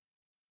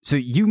 So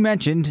you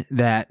mentioned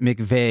that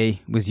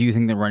McVay was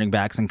using the running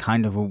backs in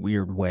kind of a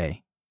weird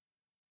way.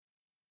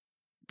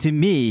 To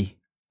me,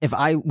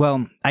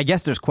 I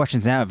guess there's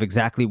questions now of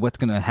exactly what's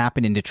going to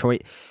happen in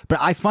Detroit, but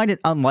I find it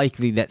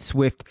unlikely that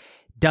Swift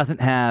doesn't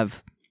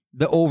have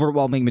the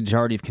overwhelming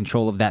majority of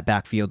control of that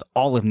backfield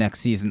all of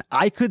next season.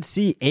 I could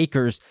see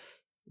Akers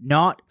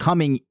not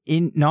coming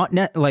in,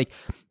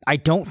 I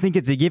don't think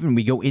it's a given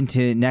we go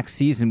into next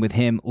season with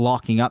him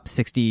locking up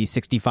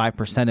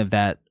 65% of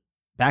that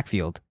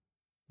backfield.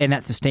 And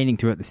that's sustaining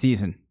throughout the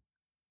season.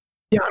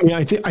 Yeah, I mean,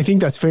 I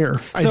think that's fair.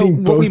 So I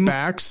think both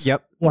backs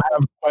will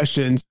have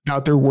questions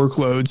about their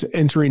workloads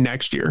entering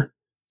next year.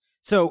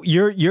 So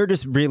you're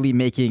just really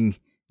making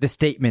the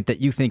statement that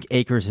you think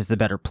Akers is the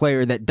better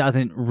player. That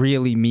doesn't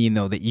really mean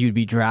though that you'd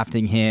be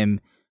drafting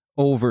him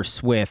over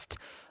Swift.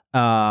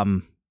 What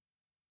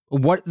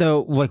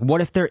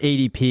if their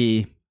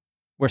ADP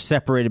were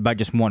separated by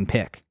just one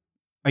pick?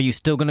 Are you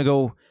still going to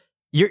go?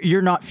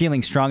 You're not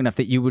feeling strong enough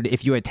that you would,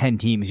 if you had 10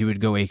 teams, you would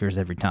go Akers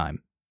every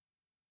time.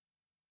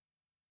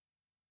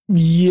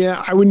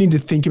 Yeah, I would need to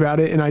think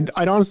about it. And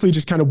I'd honestly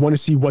just kind of want to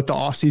see what the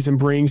offseason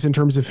brings in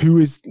terms of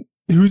who's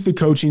the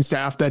coaching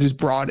staff that is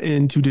brought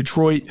into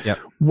Detroit. Yep.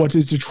 What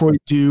does Detroit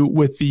do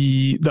with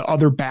the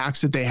other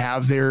backs that they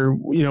have there?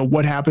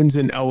 What happens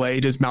in LA?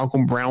 Does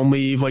Malcolm Brown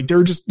leave? Like there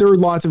are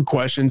lots of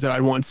questions that I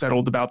want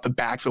settled about the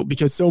backfield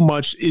because so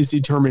much is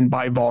determined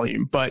by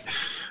volume. But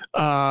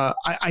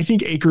I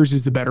think Akers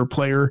is the better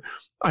player.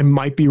 I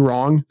might be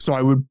wrong. So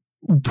I would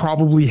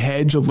probably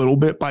hedge a little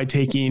bit by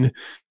taking,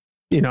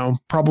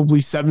 probably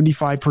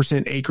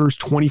 75% Akers,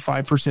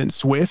 25%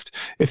 Swift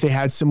if they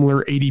had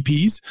similar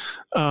ADPs.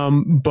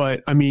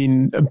 But I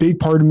mean, a big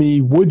part of me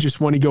would just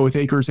want to go with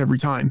Akers every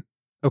time.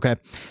 Okay.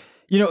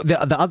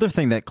 The other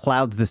thing that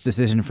clouds this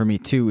decision for me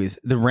too is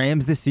the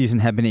Rams this season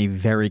have been a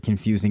very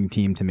confusing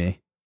team to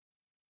me.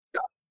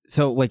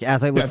 So like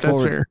as I look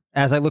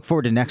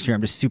forward to next year,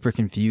 I'm just super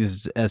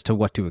confused as to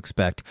what to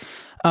expect.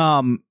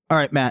 All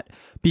right, Matt,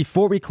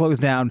 before we close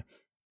down,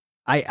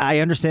 I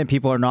understand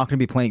people are not going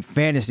to be playing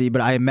fantasy,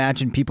 but I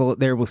imagine people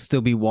there will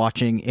still be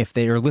watching. If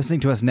they are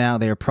listening to us now,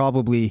 they are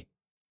probably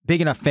big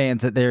enough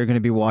fans that they're going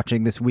to be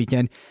watching this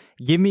weekend.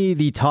 Give me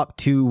the top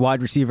 2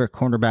 wide receiver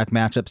cornerback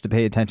matchups to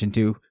pay attention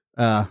to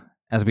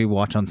as we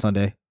watch on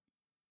Sunday.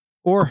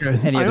 or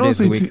any other days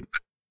of the week?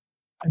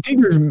 I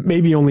think there's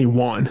maybe only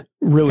one,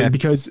 really,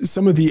 because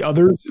some of the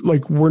others,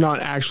 like, we're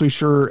not actually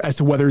sure as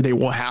to whether they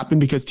will happen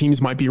because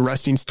teams might be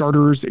resting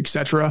starters,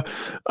 etc.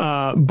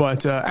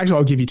 But actually,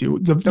 I'll give you two.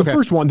 The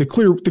first one, the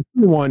clear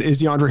one,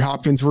 is DeAndre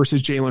Hopkins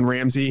versus Jalen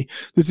Ramsey.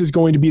 This is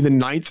going to be the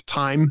 9th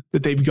time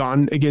that they've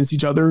gone against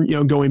each other,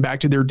 going back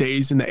to their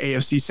days in the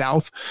AFC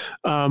South.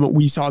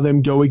 We saw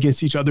them go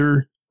against each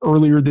other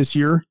earlier this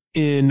year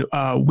in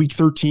week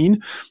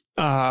 13.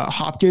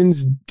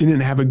 Hopkins didn't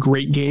have a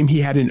great game. He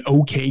had an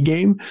okay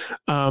game,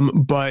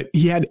 but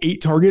he had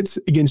 8 targets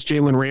against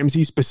Jalen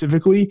Ramsey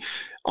specifically.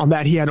 On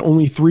that, he had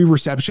only 3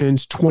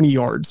 receptions, 20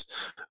 yards.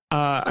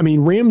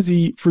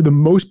 Ramsey, for the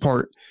most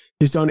part,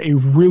 has done a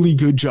really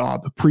good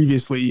job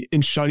previously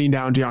in shutting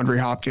down DeAndre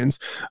Hopkins.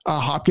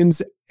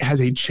 Hopkins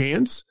has a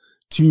chance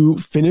to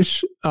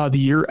finish the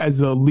year as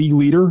the league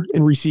leader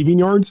in receiving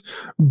yards,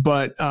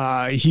 but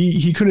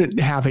he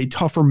couldn't have a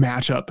tougher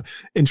matchup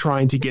in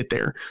trying to get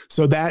there.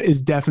 So that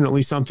is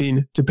definitely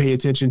something to pay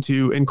attention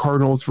to in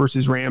Cardinals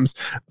versus Rams.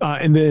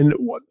 And then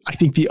I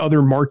think the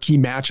other marquee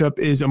matchup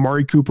is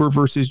Amari Cooper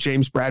versus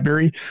James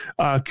Bradberry.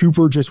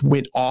 Cooper just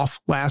went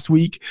off last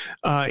week,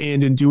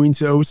 and in doing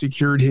so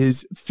secured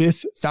his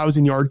 5th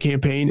 1,000-yard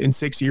campaign in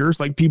 6 years.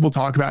 Like, people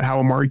talk about how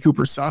Amari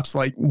Cooper sucks,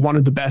 like one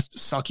of the best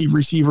sucky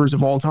receivers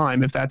of all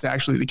time, if that's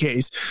actually the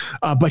case.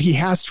 But he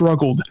has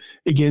struggled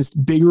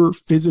against bigger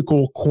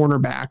physical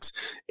cornerbacks,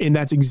 and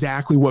that's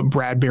exactly what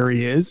Bradberry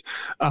is.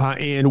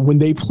 And when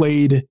they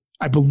played,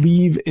 I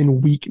believe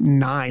in week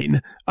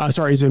 5,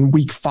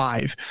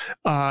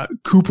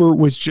 Cooper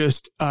was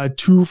just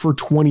 2 for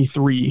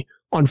 23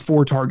 on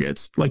 4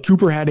 targets. Like,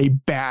 Cooper had a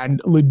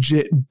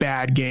legit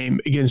bad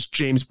game against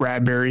James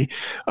Bradberry.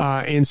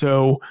 And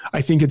so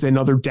I think it's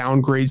another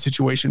downgrade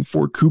situation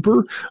for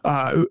Cooper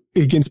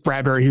against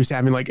Bradberry, who's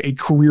having like a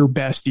career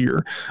best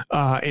year.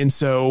 And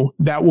so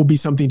that will be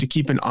something to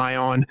keep an eye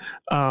on.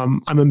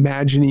 I'm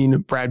imagining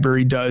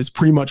Bradberry does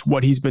pretty much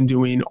what he's been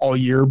doing all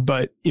year,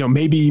 but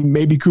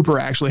maybe Cooper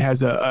actually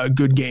has a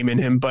good game in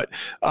him, but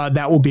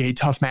that will be a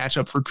tough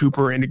matchup for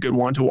Cooper and a good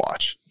one to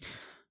watch.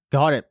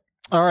 Got it.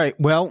 All right.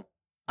 Well,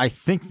 I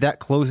think that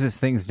closes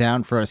things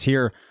down for us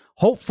here.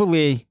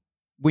 Hopefully,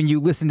 when you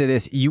listen to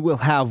this, you will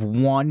have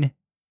won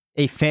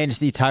a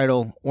fantasy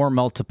title or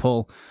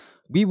multiple.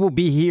 We will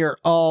be here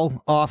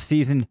all off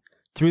season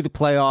through the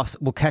playoffs.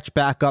 We'll catch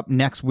back up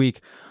next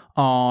week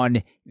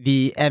on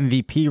the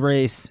MVP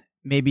race.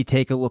 Maybe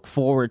take a look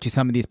forward to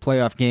some of these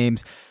playoff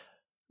games.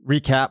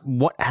 Recap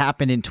what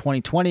happened in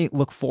 2020.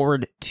 Look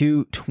forward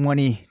to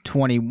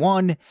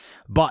 2021.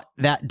 But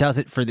that does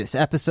it for this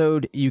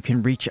episode. You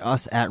can reach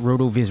us at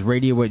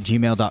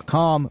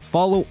rotovizradio@gmail.com.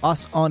 Follow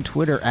us on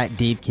Twitter at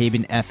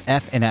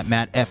DaveCabanFF and at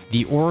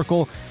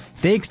MattFTheOracle.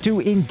 Thanks to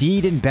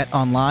Indeed and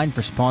BetOnline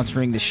for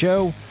sponsoring the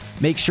show.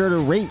 Make sure to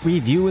rate,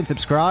 review, and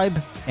subscribe.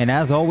 And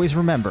as always,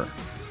 remember,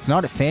 it's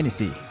not a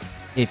fantasy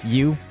if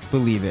you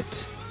believe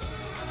it.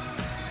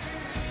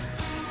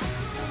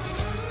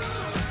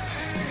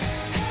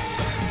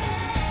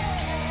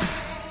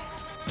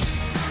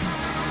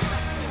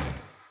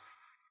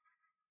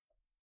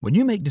 When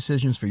you make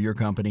decisions for your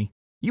company,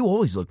 you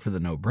always look for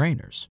the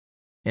no-brainers.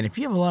 And if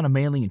you have a lot of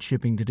mailing and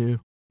shipping to do,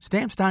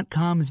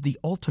 Stamps.com is the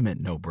ultimate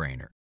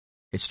no-brainer.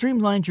 It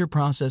streamlines your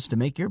process to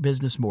make your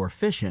business more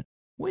efficient,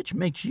 which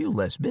makes you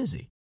less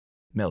busy.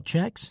 Mail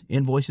checks,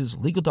 invoices,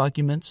 legal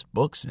documents,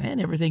 books,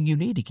 and everything you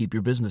need to keep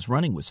your business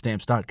running with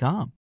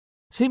Stamps.com.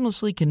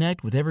 Seamlessly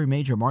connect with every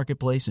major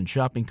marketplace and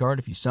shopping cart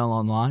if you sell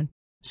online.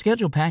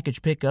 Schedule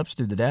package pickups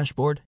through the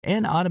dashboard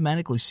and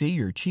automatically see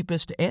your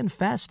cheapest and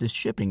fastest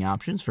shipping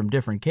options from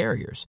different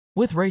carriers,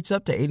 with rates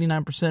up to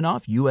 89%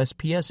 off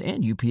USPS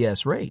and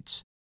UPS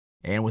rates.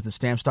 And with the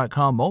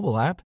Stamps.com mobile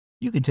app,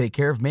 you can take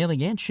care of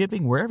mailing and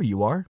shipping wherever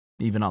you are,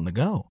 even on the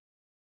go.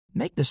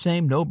 Make the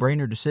same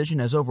no-brainer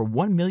decision as over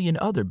 1 million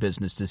other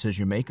business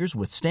decision makers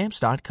with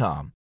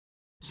Stamps.com.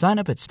 Sign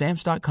up at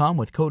Stamps.com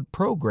with code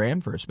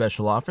PROGRAM for a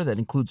special offer that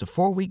includes a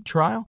 4-week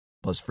trial,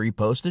 plus free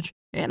postage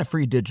and a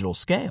free digital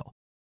scale.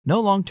 No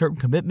long-term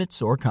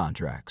commitments or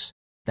contracts.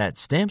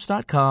 That's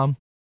Stamps.com,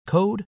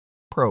 code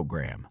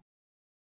PROGRAM.